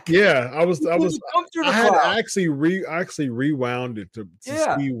back. Yeah, I had actually rewound it to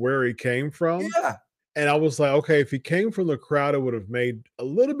see where he came from. Yeah. And I was like, okay, if he came from the crowd, it would have made a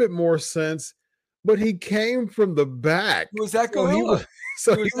little bit more sense. But he came from the back. He was that gorilla.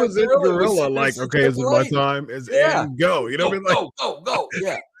 He was in gorilla. Like, okay, is it my time? And go. You know what I mean? Like, go.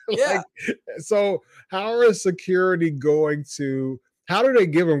 Yeah. So how is security going to? How do they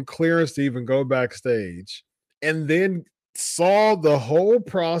give him clearance to even go backstage? And then saw the whole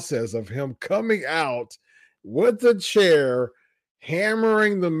process of him coming out with the chair,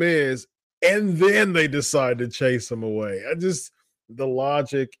 hammering the Miz, and then they decide to chase him away. The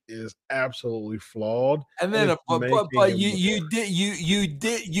logic is absolutely flawed. And then, but you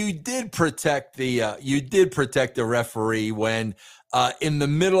did protect the referee when in the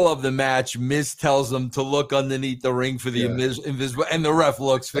middle of the match, Miz tells him to look underneath the ring for the invisible, and the ref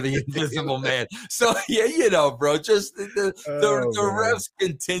looks for the invisible man. So bro, just the refs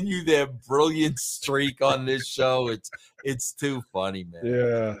continue their brilliant streak on this show. It's too funny, man.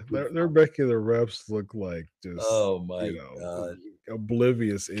 Yeah, they're making the refs look like just God,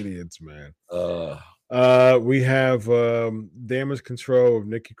 oblivious idiots, man. We have damage control of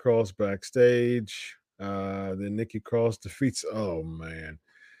Nikki Cross backstage. Then Nikki Cross defeats. Oh man,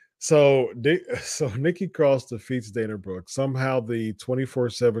 so Nikki Cross defeats Dana Brooke. Somehow the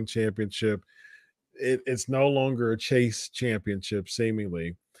 24/7 championship. It's no longer a chase championship.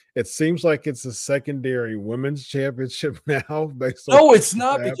 Seemingly, it seems like it's a secondary women's championship now. No, it's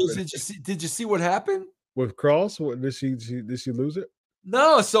not because did you see what happened with Cross? What did she lose it?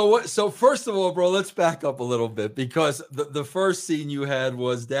 No, so first of all, bro, let's back up a little bit because the first scene you had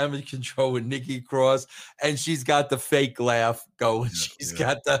was Damage Control with Nikki Cross, and she's got the fake laugh going. She's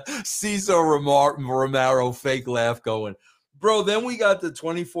got the Cesar Romero fake laugh going. Bro, then we got the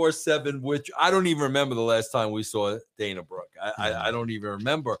 24/7, which I don't even remember the last time we saw Dana Brooke. I don't even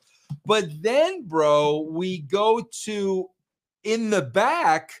remember. But then, bro, we go to in the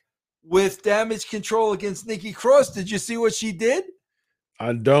back with Damage Control against Nikki Cross. Did you see what she did?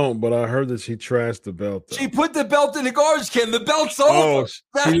 I don't, but I heard that she trashed the belt. Though. She put the belt in the garbage can. The belt's over.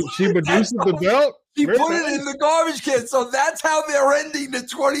 She produced the belt? She put it in the garbage can. So that's how they're ending the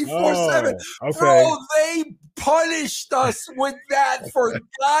 24/7. Okay. Bro, they punished us with that for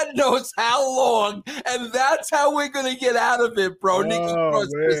God knows how long. And that's how we're going to get out of it, bro. Nikki Cross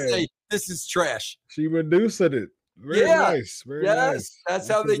will say, this is trash. She reduced it. Very nice. Very nice. That's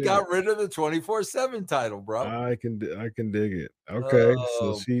how they got rid of the 24/7 title, bro. I can dig it. Okay,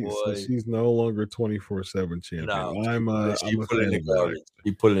 so she's no longer 24/7 champion. No, she put it in the garbage.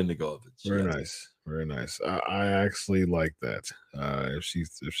 He put it in the garbage. Very nice. Very nice. I actually like that. If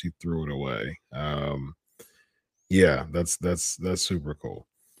she threw it away. Yeah, that's super cool.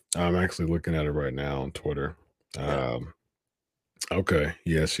 I'm actually looking at it right now on Twitter. Okay,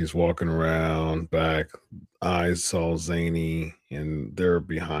 yeah, she's walking around back, eyes all zany, and they're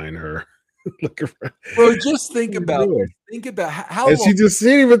behind her. Look around. Bro, just think What are you about doing? how And long. she didn't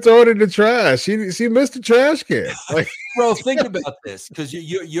even throw it in the trash. She missed the trash can. Like, Bro, think about this, because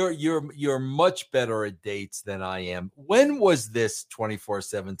you're much better at dates than I am. When was this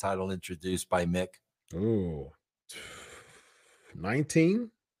 24/7 title introduced by Mick? oh, 19?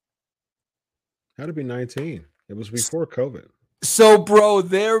 Had to be 19. It was before COVID. So, bro,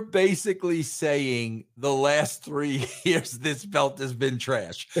 they're basically saying the last 3 years this belt has been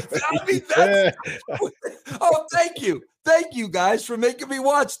trash. I mean, that's oh, thank you guys for making me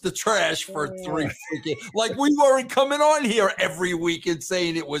watch the trash for 3 freaking. Like, we weren't coming on here every week and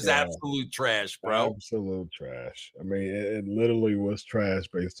saying it was absolute trash, bro. Absolute trash. I mean, it literally was trash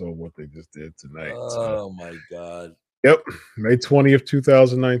based on what they just did tonight. Oh my god. Yep, May 20th,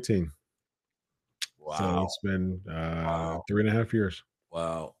 2019. Wow. So it's been 3.5 years.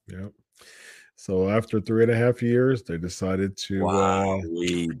 Wow. Yep. So after 3.5 years, they decided to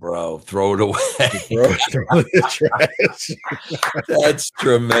bro, throw it away. throw the trash. That's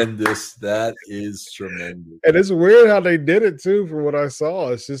tremendous. That is tremendous. And it's weird how they did it too, from what I saw.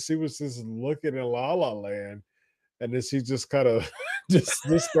 It's just he was just looking in La La Land, and then she just kind of just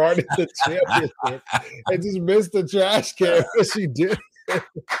discarded the championship and just missed the trash can. But she did.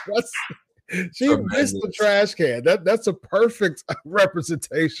 She missed the trash can. That's a perfect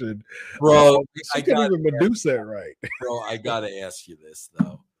representation. Bro, she couldn't even Medusa it right. Bro, I gotta ask you this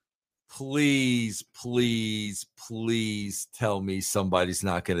though. Please, please, please tell me somebody's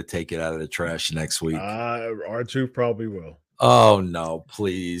not gonna take it out of the trash next week. R2 probably will. Oh no,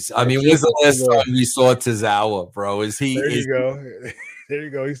 please. I mean, when's the last time we saw Tozawa, bro? Is he? There you go. There you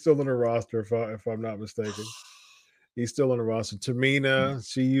go. He's still on the roster, if I'm not mistaken. He's still on the roster. Tamina,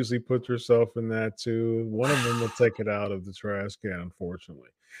 she usually puts herself in that too. One of them will take it out of the trash can, unfortunately.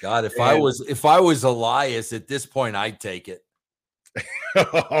 God, if I was Elias at this point, I'd take it.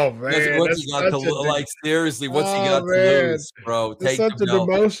 Oh man, what's he got to like? Seriously, what's he got to lose, bro? It's such a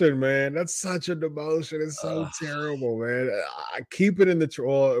demotion, man. That's such a demotion. It's so terrible, man. I keep it in the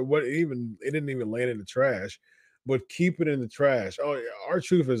it didn't even land in the trash. But keep it in the trash. Oh,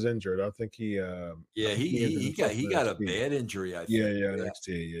 R-Truth is injured. I think he got a bad injury. I think. Yeah,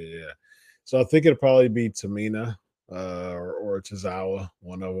 NXT. Yeah. So I think it'll probably be Tamina or Tozawa,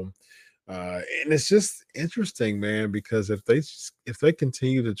 one of them. And it's just interesting, man, because if they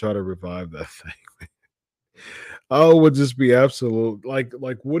continue to try to revive that thing, man, it would just be absolute. Like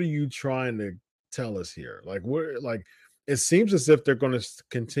what are you trying to tell us here? Like it seems as if they're going to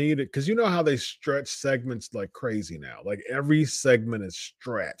continue to, because you know how they stretch segments like crazy now. Like every segment is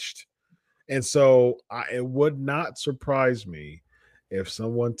stretched. And so it would not surprise me if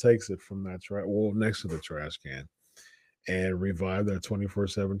someone takes it from that next to the trash can and revive that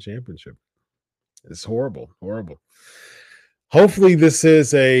 24/7 championship. It's horrible. Hopefully this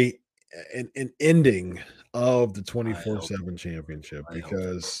is an ending of the 24/7 championship,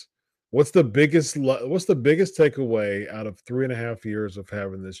 because what's the biggest takeaway out of 3.5 years of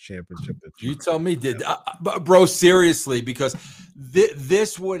having this championship? You tell me, bro, seriously, because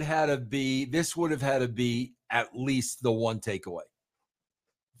this would have had to be at least the one takeaway.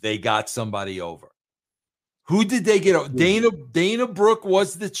 They got somebody over. Who did they get over? Dana Brooke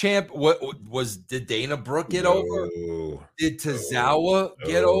was the champ. Did Dana Brooke get over? Did Tozawa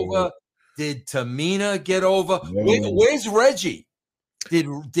get over? Did Tamina get over? Where's Reggie? Did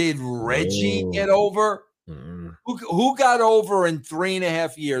Reggie get over? Who got over in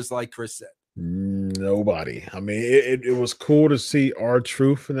 3.5 years, like Chris said? Nobody. I mean, it was cool to see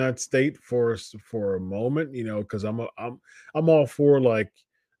R-Truth in that state for a moment, because I'm all for like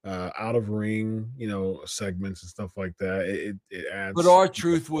out of ring, segments and stuff like that. It adds. But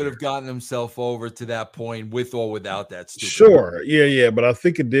R-Truth would have gotten himself over to that point with or without that. Sure, yeah, but I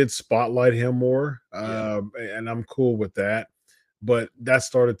think it did spotlight him more, and I'm cool with that. But that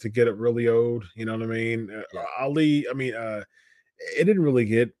started to get it really old. You know what I mean? Ali. I mean, it didn't really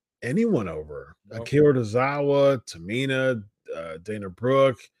get anyone over. Akira Tozawa, Tamina, Dana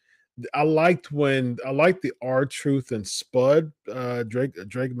Brooke. I liked the R-Truth and Spud,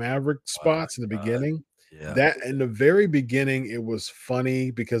 Drake Maverick spots in the beginning. Yeah. That in the very beginning, it was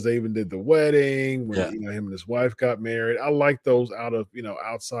funny because they even did the wedding when him and his wife got married. I like those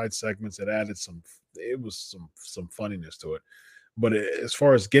outside segments that added some funniness to it. But as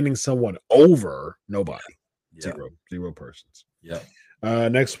far as getting someone over, nobody. Zero persons. Yeah.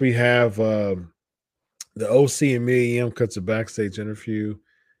 Next we have the OC and Mia Yim cuts a backstage interview.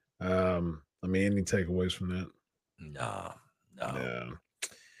 I mean, any takeaways from that? No.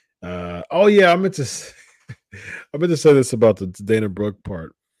 I meant to say this about the Dana Brooke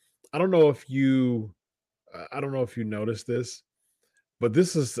part. I don't know if you noticed this, But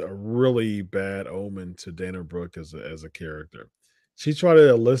this is a really bad omen to Dana Brooke as a character. She tried to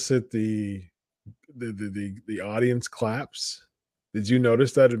elicit the audience claps. Did you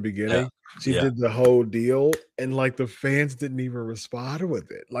notice that in the Yeah. beginning? She Yeah. did the whole deal, and like the fans didn't even respond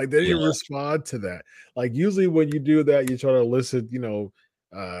with it. Like they Yeah. didn't respond to that. Like usually when you do that, you try to elicit,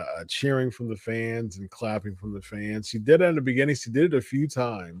 cheering from the fans and clapping from the fans. She did that in the beginning. She did it a few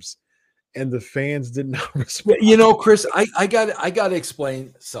times, and the fans did not respond. You know, Chris, I got to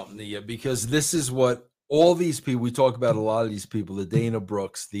explain something to you, because this is what all these people, we talk about a lot of these people, the Dana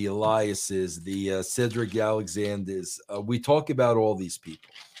Brooks, the Eliases, the Cedric Alexanders. We talk about all these people.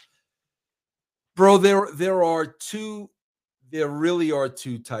 Bro, there really are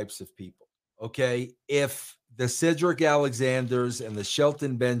two types of people. Okay. If the Cedric Alexanders and the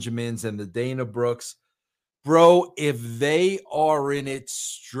Shelton Benjamins and the Dana Brooks, bro, if they are in it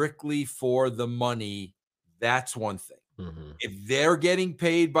strictly for the money, that's one thing. Mhm. If they're getting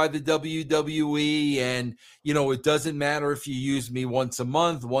paid by the WWE, and it doesn't matter if you use me once a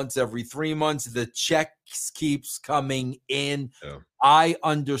month, once every 3 months, the checks keeps coming in. Yeah. I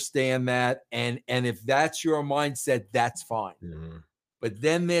understand that. And if that's your mindset, that's fine. Mhm. But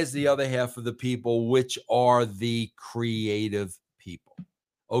then there's the other half of the people, which are the creative people.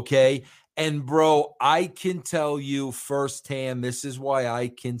 Okay. And bro, I can tell you firsthand, this is why I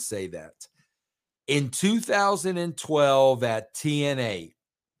can say that. In 2012 at TNA,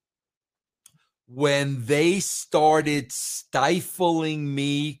 when they started stifling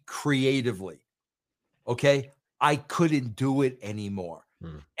me creatively, okay, I couldn't do it anymore.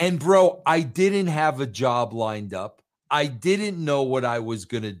 And bro, I didn't have a job lined up. I didn't know what I was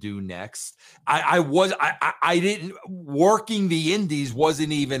going to do next. I didn't, working the indies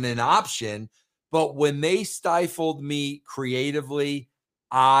wasn't even an option. But when they stifled me creatively,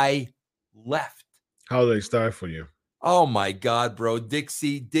 I left. How they stifle you? Oh my God, bro.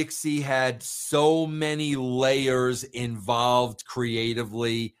 Dixie had so many layers involved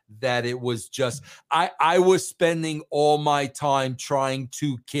creatively that it was just, I was spending all my time trying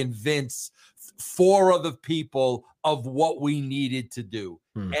to convince 4 other people of what we needed to do.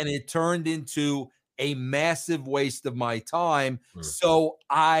 And it turned into a massive waste of my time. So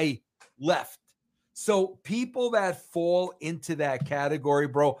I left. So people that fall into that category,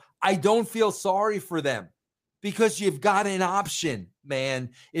 bro, I don't feel sorry for them. Because you've got an option, man.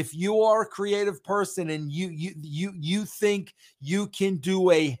 If you are a creative person and you think you can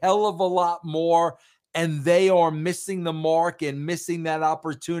do a hell of a lot more, and they are missing the mark and missing that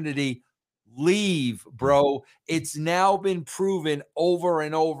opportunity, leave, bro. It's now been proven over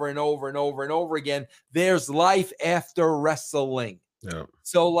and over and over and over and over again. There's life after wrestling. Yeah.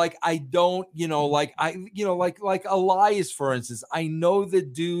 So like, I don't, like Elias, for instance, I know the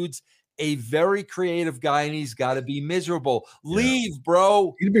dude's a very creative guy and he's got to be miserable. Leave,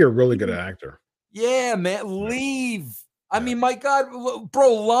 bro. He'd be a really good actor. Yeah, man. Leave. I mean, my God,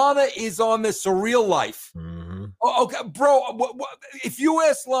 bro, Lana is on the Surreal Life. Oh, okay, bro. If you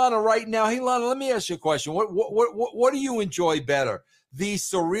ask Lana right now, hey, Lana, let me ask you a question. What do you enjoy better, the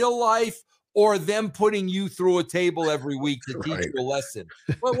Surreal Life or them putting you through a table every week to teach you a lesson?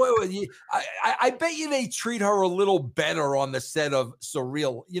 I bet you they treat her a little better on the set of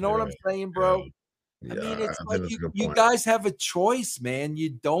Surreal. You know what I'm saying, bro? Yeah. I mean, it's I like think that's a good you point. guys have a choice, man.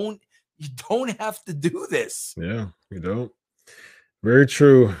 You don't have to do this. Yeah, you don't. Very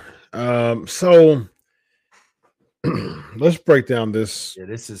true. So let's break down this. Yeah,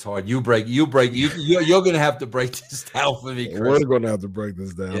 this is hard. You're gonna have to break this down for me, Chris. We're going to have to break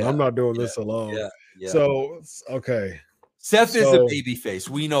this down. Yeah, I'm not doing this alone. Yeah. So okay. Seth is a baby face.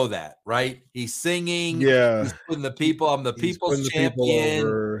 We know that, right? He's singing. Yeah. He's putting the people. I'm the He's people's putting the champion. people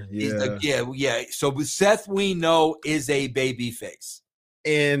over. He's like, yeah. So with Seth, we know, is a baby face.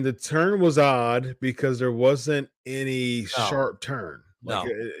 And the turn was odd because there wasn't any sharp turn. Like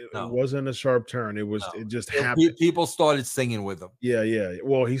it wasn't a sharp turn. It was it just happened. People started singing with him. Yeah.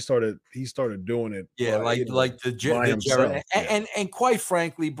 Well, he started doing it. Yeah, by, like the himself. And quite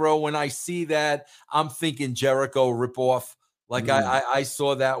frankly, bro, when I see that, I'm thinking Jericho ripoff. Like I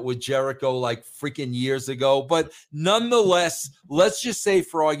saw that with Jericho like freaking years ago. But nonetheless, let's just say,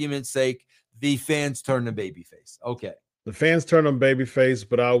 for argument's sake, the fans turned him babyface. Okay. The fans turned him babyface,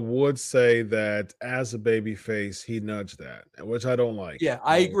 but I would say that as a babyface, he nudged that, which I don't like. Yeah,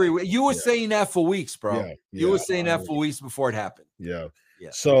 I agree with you. Were saying that for weeks, bro. Yeah, you were saying that for weeks before it happened. Yeah.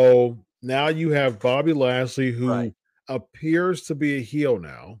 So now you have Bobby Lashley, who appears to be a heel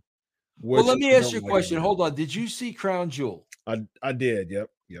now. Well, let me ask you a question. Hold on. Did you see Crown Jewel? I did.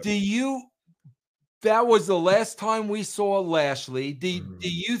 Yep. That was the last time we saw Lashley. Do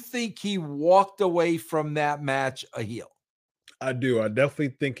you think he walked away from that match a heel? I do. I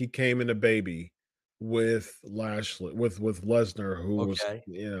definitely think he came in a baby with Lashley, with Lesnar, who was, Okay.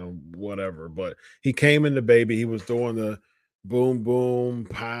 whatever. But he came in the baby. He was doing the boom, boom,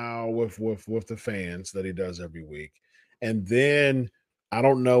 pow with the fans that he does every week. And then I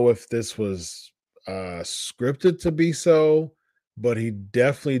don't know if this was scripted to be so, but he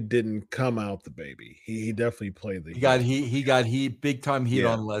definitely didn't come out the baby. He definitely played the heel. He got heat, big time heat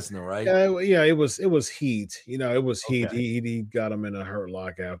Yeah. on Lesnar, right? Yeah, it was heat. It was heat. Okay. He got him in a hurt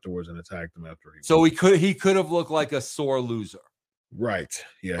lock afterwards and attacked him after he. So he could have looked like a sore loser. Right.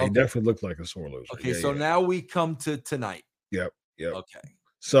 Yeah, he Okay. definitely looked like a sore loser. Okay, Yeah, so yeah. now we come to tonight. Yep. Okay.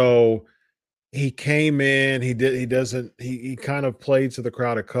 So he came in. He kind of played to the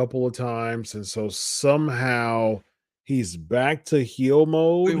crowd a couple of times, and so somehow he's back to heel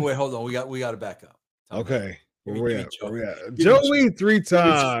mode. Wait, hold on. We got to back up. Okay. Where we at? Give me Joey three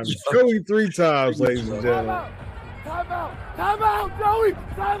times. Joey three times, Give me ladies and Joey. gentlemen. Time out, Joey!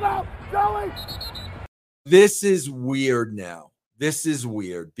 Time out, Joey! This is weird now. This is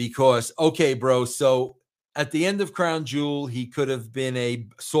weird because, okay, bro, so at the end of Crown Jewel, he could have been a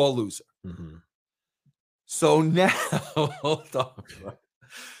sore loser. Mm-hmm. So now, hold on, bro.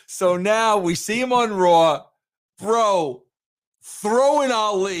 So now we see him on Raw. Bro, throwing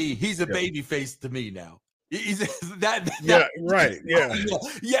Ali, he's a baby face to me now. He's Right. Yeah.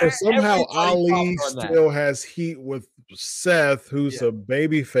 Yeah. So somehow everybody Ali popped on that. still has heat with Seth, who's a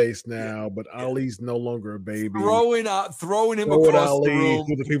baby face now, but Ali's no longer a baby. Throwing him Throwing across Ali, the room.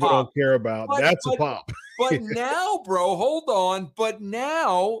 who the people don't care about. That's a pop. But now, bro, hold on. But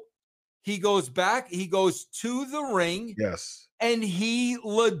now he goes back. He goes to the ring. Yes. And he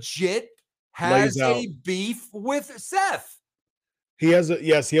legit has a beef with Seth. He has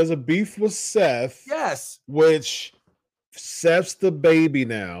a beef with Seth. Yes. Which Seth's the baby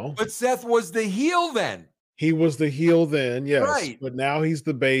now. But Seth was the heel then. He was the heel then, yes. Right. But now he's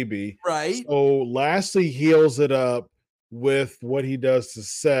the baby. Right. So Lashley heals it up with what he does to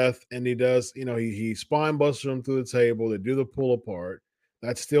Seth, and he does, he spine busts him through the table. They do the pull apart.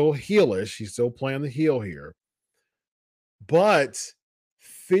 That's still heelish. He's still playing the heel here. But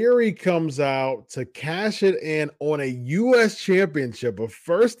Theory comes out to cash it in on a U.S. championship, a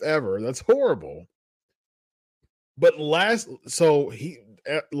first ever. That's horrible. But Lashley,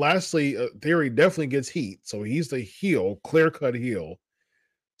 Theory definitely gets heat. So he's the heel, clear-cut heel.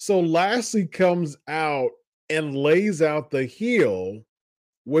 So Lashley comes out and lays out the heel,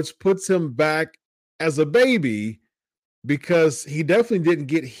 which puts him back as a baby because he definitely didn't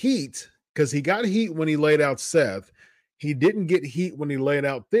get heat because he got heat when he laid out Seth. He didn't get heat when he laid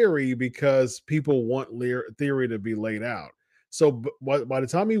out Theory because people want Theory to be laid out. So by the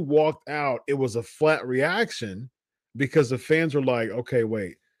time he walked out, it was a flat reaction because the fans were like, okay,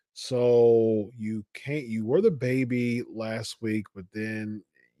 wait. So you were the baby last week, but then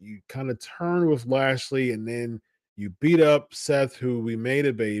you kind of turned with Lashley and then you beat up Seth, who we made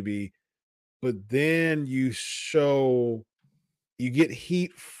a baby, but then you get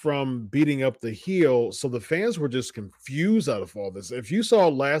heat from beating up the heel. So the fans were just confused out of all this. If you saw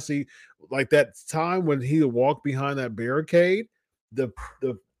Lashley, like that time when he walked behind that barricade, the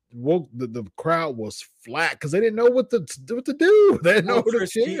crowd was flat because they didn't know what to do. They didn't know who to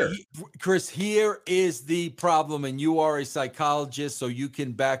cheer. Chris, here is the problem, and you are a psychologist, so you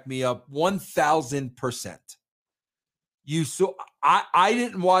can back me up 1,000%. You saw, I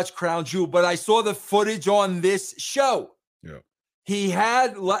didn't watch Crown Jewel, but I saw the footage on this show. Yeah. He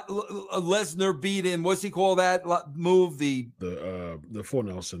had Lesnar beat him. What's he call that move? The full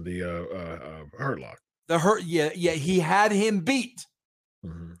Nelson, the hurt lock. Yeah. He had him beat.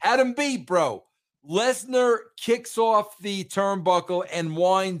 Mm-hmm. Had him beat, bro. Lesnar kicks off the turnbuckle and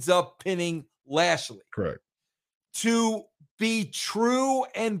winds up pinning Lashley. Correct. To be true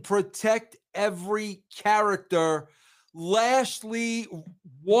and protect every character, Lashley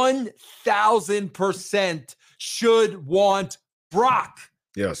 1,000% should want Brock.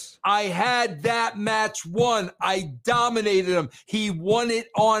 Yes. I had that match won. I dominated him. He won it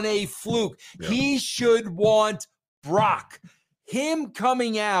on a fluke. Yeah. He should want Brock. Him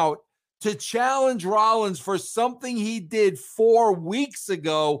coming out to challenge Rollins for something he did 4 weeks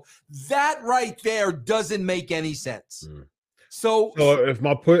ago, that right there doesn't make any sense. Mm. So if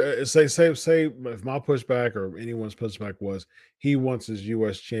my if my pushback or anyone's pushback was he wants his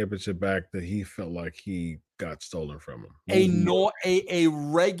U.S. championship back, that he felt like he got stolen from him. A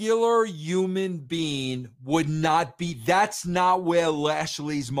regular human being would not be. That's not where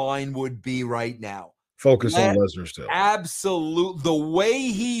Lashley's mind would be right now. Focus on Lesnar still. Absolutely. The way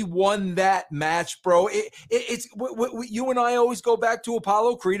he won that match, bro, it's you and I always go back to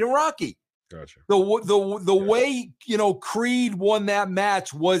Apollo Creed and Rocky. Gotcha. The way, Creed won that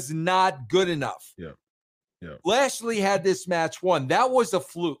match was not good enough. Yeah. Yeah. Lashley had this match won. That was a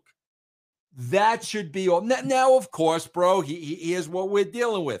fluke. That should be all. Now, of course, bro, here's what we're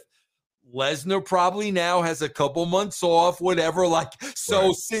dealing with. Lesnar probably now has a couple months off, whatever. So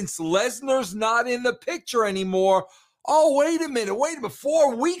Right. Since Lesnar's not in the picture anymore, oh, wait a minute.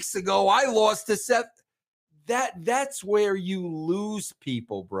 4 weeks ago, I lost to Seth. That's where you lose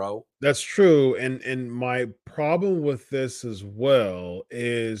people, bro. That's true. And my problem with this as well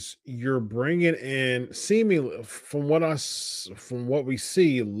is you're bringing in seemingly from what we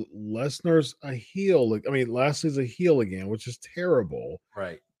see, Lesnar's a heel. I mean, Lashley's a heel again, which is terrible.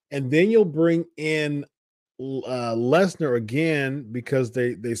 Right. And then you'll bring in Lesnar again because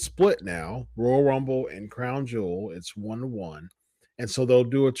they split now, Royal Rumble and Crown Jewel. It's 1-1, and so they'll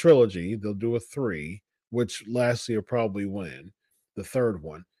do a trilogy. They'll do a 3, which Lashley will probably win the third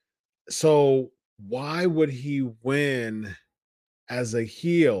one. So why would he win as a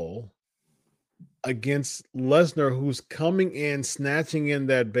heel against Lesnar, who's coming in, snatching in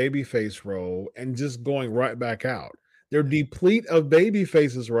that babyface role and just going right back out? They're deplete of baby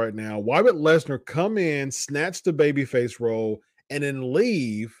faces right now. Why would Lesnar come in, snatch the babyface role, and then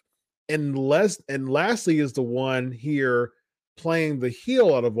leave? And lastly is the one here playing the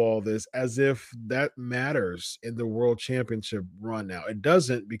heel out of all this, as if that matters in the world championship run now. It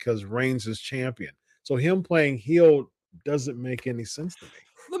doesn't, because Reigns is champion. So him playing heel doesn't make any sense to me.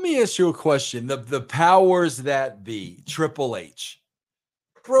 Let me ask you a question. The powers that be, Triple H.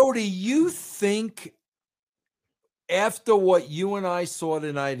 Bro, do you think after what you and I saw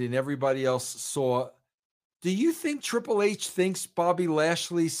tonight and everybody else saw, do you think Triple H thinks Bobby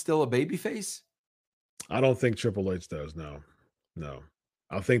Lashley's still a babyface? I don't think Triple H does. No.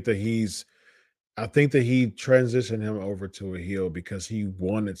 I think that he transitioned him over to a heel because he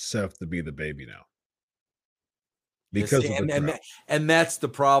wanted Seth to be the baby now. Because of the crowd. And that's the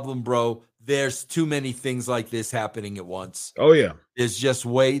problem, bro. There's too many things like this happening at once. Oh yeah. There's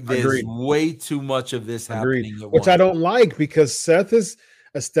way too much of this happening at once. Which I don't like, because Seth has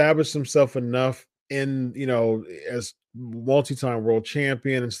established himself enough in, as multi-time world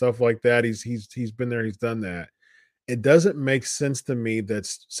champion and stuff like that. He's been there, he's done that. It doesn't make sense to me that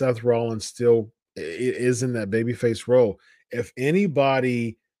Seth Rollins still is in that babyface role. If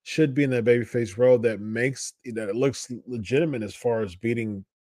anybody should be in that babyface role that it looks legitimate as far as beating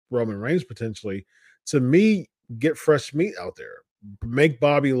Roman Reigns potentially, to me, get fresh meat out there. Make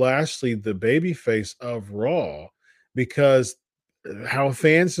Bobby Lashley the babyface of Raw, because how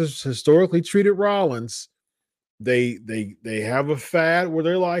fans have historically treated Rollins, they have a fad where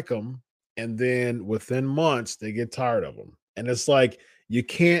they like him, and then within months they get tired of him. And it's like, you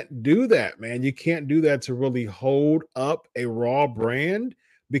can't do that, man. You can't do that to really hold up a Raw brand,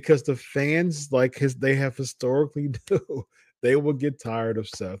 because the fans, they have historically do. They will get tired of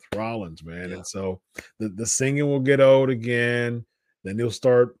Seth Rollins, man. Yeah. And so the singing will get old again. Then he'll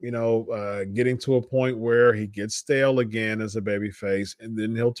start, getting to a point where he gets stale again as a babyface, and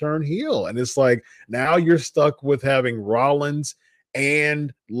then he'll turn heel. And it's like, now you're stuck with having Rollins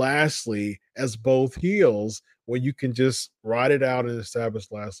and Lashley as both heels, when you can just ride it out and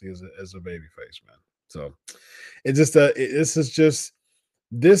establish Lashley as a babyface, man. So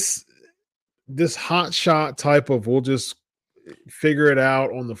this hot shot type of, we'll just figure it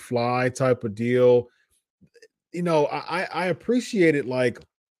out on the fly type of deal. I appreciate it.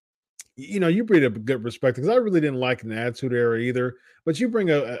 You bring a good perspective, because I really didn't like an Attitude Era either, but you bring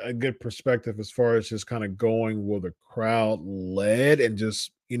a good perspective as far as just kind of going where the crowd led and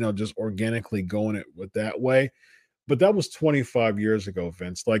just organically going it with that way. But that was 25 years ago,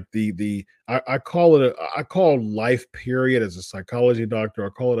 Vince. Like I call life period, as a psychology doctor, I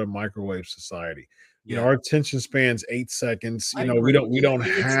call it a microwave society. Our attention span's 8 seconds. We don't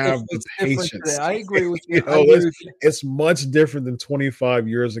have the patience. I agree with you. It's much different than 25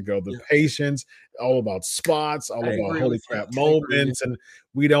 years ago. The patience, all about spots, all about holy crap moments, and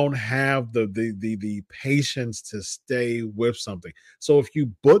we don't have the patience to stay with something. So if you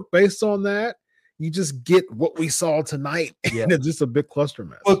book based on that, you just get what we saw tonight, and it's just a big cluster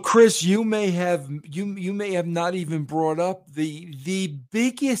mess. But Chris, you may have not even brought up the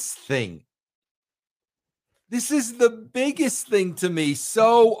biggest thing. This is the biggest thing to me.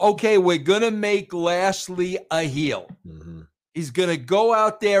 So, okay, we're going to make Lashley a heel. Mm-hmm. He's going to go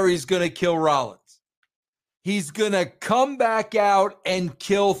out there. He's going to kill Rollins. He's going to come back out and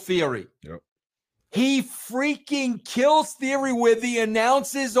kill Theory. Yep. He freaking kills Theory, where the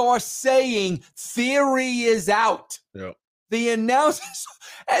announcers are saying Theory is out. Yep. The announcers,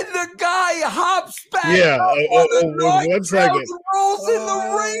 and the guy hops back Yeah. up on the 1 second. and rolls in the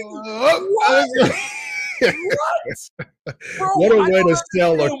ring. What? Bro, What a I way don't to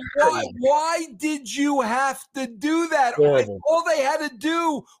sell a understand why did you have to do that? Horrible. All they had to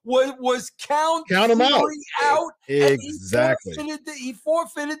do was count him out. Exactly. And he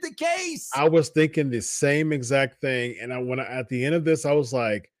forfeited the case. I was thinking the same exact thing. And at the end of this, I was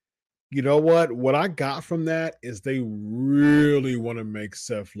like, you know what? What I got from that is they really want to make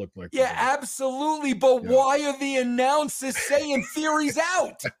Seth look like absolutely. But why are the announcers saying Theory's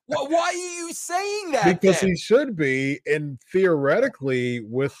out? Why are you saying that? Because he should be, and theoretically,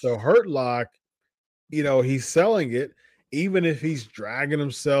 with the Hurt Lock, he's selling it. Even if he's dragging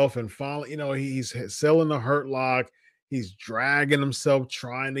himself and finally, he's selling the Hurt Lock, he's dragging himself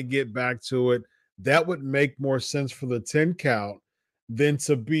trying to get back to it. That would make more sense for the 10 count than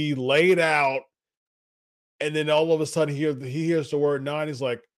to be laid out, and then all of a sudden he hears the word 9. He's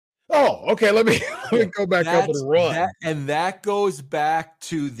like, "Oh, okay, let me go back up and run." And that goes back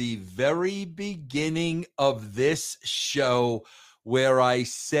to the very beginning of this show where I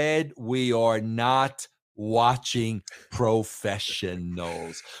said we are not watching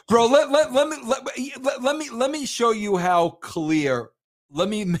professionals. Bro, let me show you how clear. Let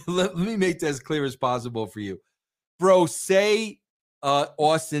me make that as clear as possible for you. Bro, say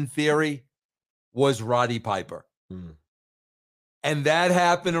Austin Theory was Roddy Piper. And that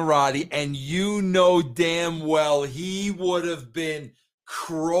happened to Roddy, and damn well he would have been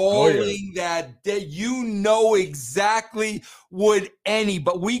crawling that day. Exactly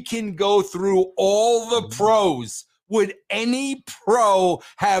but we can go through all the pros. Would any pro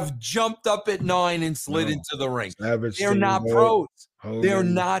have jumped up at 9 and slid into the ring? They're not pros. They're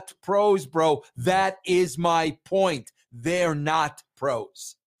not pros, bro. That is my point. They're not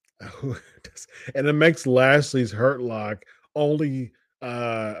pros. And it makes Lashley's Hurt Lock only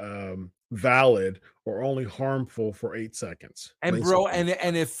valid or only harmful for 8 seconds. And basically. Bro,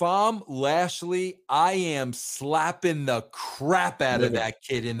 and if I'm Lashley, I am slapping the crap out of that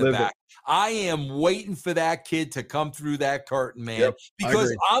kid in the back. I am waiting for that kid to come through that curtain, man. Yep,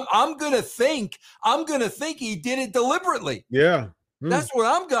 because I'm gonna think he did it deliberately. Yeah. That's what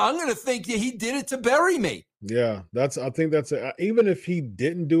I'm gonna think that he did it to bury me. Yeah, I think that's even if he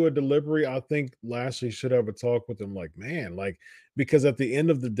didn't do a delivery, I think Lashley should have a talk with him, like, man, because at the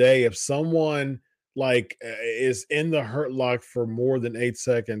end of the day, if someone is in the Hurt Lock for more than 8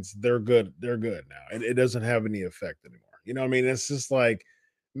 seconds, they're good now, and it doesn't have any effect anymore. You know what I mean? It's just like,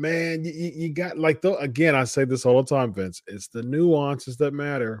 man, you got again, I say this all the time, Vince. It's the nuances that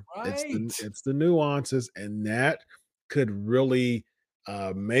matter. Right. It's the nuances, and that could really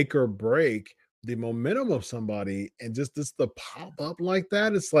make or break the momentum of somebody. And just the pop up like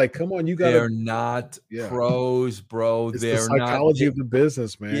that, it's like, come on, they're not pros, bro. It's they're the psychology of the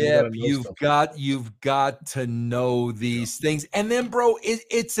business, man. Yeah, you've got to know these things. And then, bro,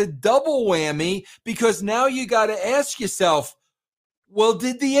 it's a double whammy, because now you got to ask yourself, well,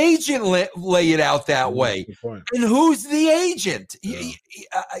 did the agent lay it out that way? And who's the agent?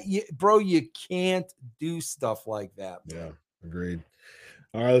 Bro, you can't do stuff like that. Yeah, agreed.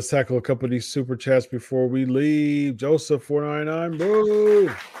 All right, let's tackle a couple of these super chats before we leave. Joseph 499, boo.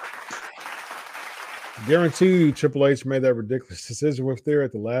 Guarantee you Triple H made that ridiculous decision with there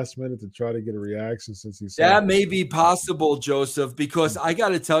at the last minute to try to get a reaction, since he said that may be possible, Joseph, because I got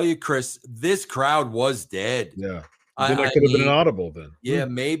to tell you, Chris, this crowd was dead. Yeah. Then that could have been an audible then. Yeah,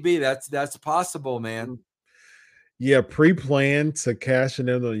 maybe that's possible, man. Yeah, pre-planned to cash in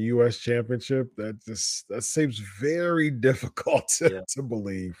on the U.S. Championship. That seems very difficult to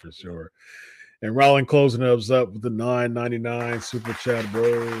believe, for sure. And Rollin closing us up with the $9.99 super chat,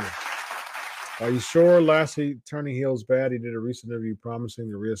 bro. Are you sure Lashley turning heel is bad? He did a recent interview promising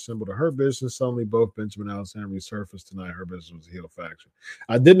to reassemble the Hurt Business. Suddenly, both Benjamin and Alexander resurfaced tonight. Hurt Business was a heel faction.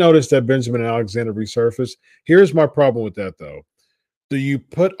 I did notice that Benjamin and Alexander resurfaced. Here's my problem with that, though. Do you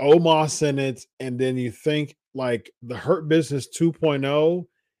put Omos in it, and then you think like the Hurt Business 2.0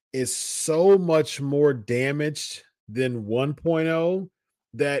 is so much more damaged than 1.0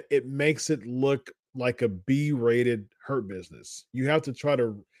 that it makes it look like a B-rated Hurt Business? You have to try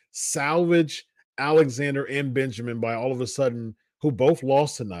to salvage Alexander and Benjamin by all of a sudden, who both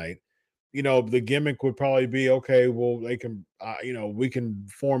lost tonight. The gimmick would probably be, okay, well, they can, we can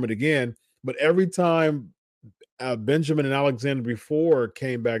form it again. But every time Benjamin and Alexander before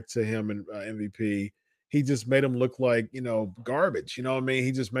came back to him and MVP, he just made them look like, garbage. You know what I mean?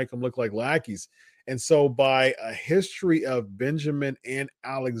 He just make them look like lackeys. And so by a history of Benjamin and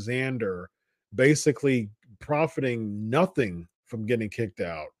Alexander basically profiting nothing from getting kicked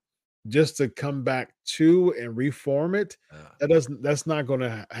out, just to come back to and reform it, that's not going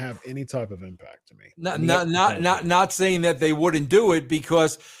to have any type of impact to me. Not saying that they wouldn't do it,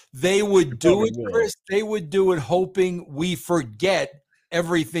 because they would do it, Chris. They would do it hoping we forget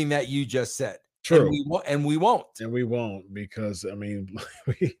everything that you just said. True. And we won't. And we won't, because I mean,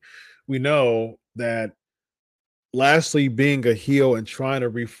 we know that Lashley being a heel and trying to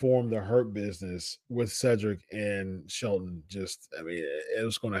reform the Hurt Business with Cedric and Shelton, I mean, it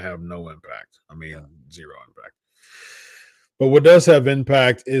was going to have no impact. I mean, zero impact. But what does have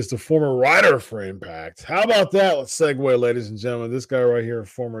impact is the former writer for Impact. How about that? Let's segue, ladies and gentlemen. This guy right here,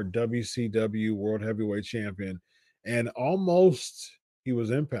 former WCW World Heavyweight Champion, and almost he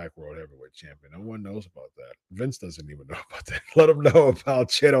was Impact World Heavyweight Champion. No one knows about that. Vince doesn't even know about that. Let him know about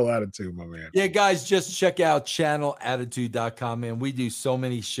Channel Attitude, my man. Yeah, guys, just check out channelattitude.com, man. We do so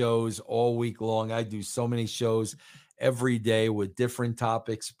many shows all week long. I do so many shows every day with different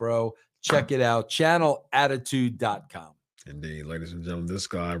topics, bro. Check it out, channelattitude.com. Indeed, ladies and gentlemen, this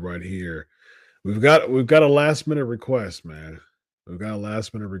guy right here, we've got a last minute request, man. We've got a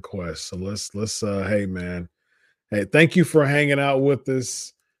last minute request. So let's hey man. Hey, thank you for hanging out with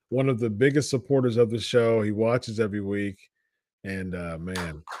us. One of the biggest supporters of the show. He watches every week. And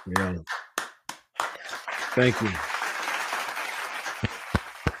man, you know, thank you.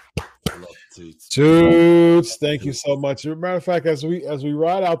 Toots, thank you so much. As a matter of fact, as we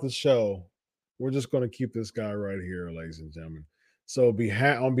ride out the show, we're just going to keep this guy right here, ladies and gentlemen. So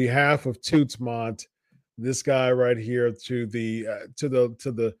on behalf of Tootsmont, this guy right here to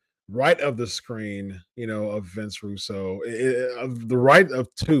the right of the screen, you know, of Vince Russo. The right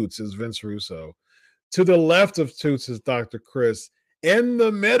of Toots is Vince Russo. To the left of Toots is Dr. Chris. In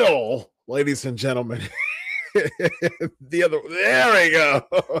the middle, ladies and gentlemen, there we go,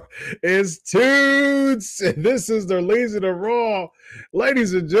 is Toots. This is the Legion of Raw.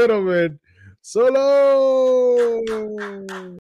 Ladies and gentlemen, so long.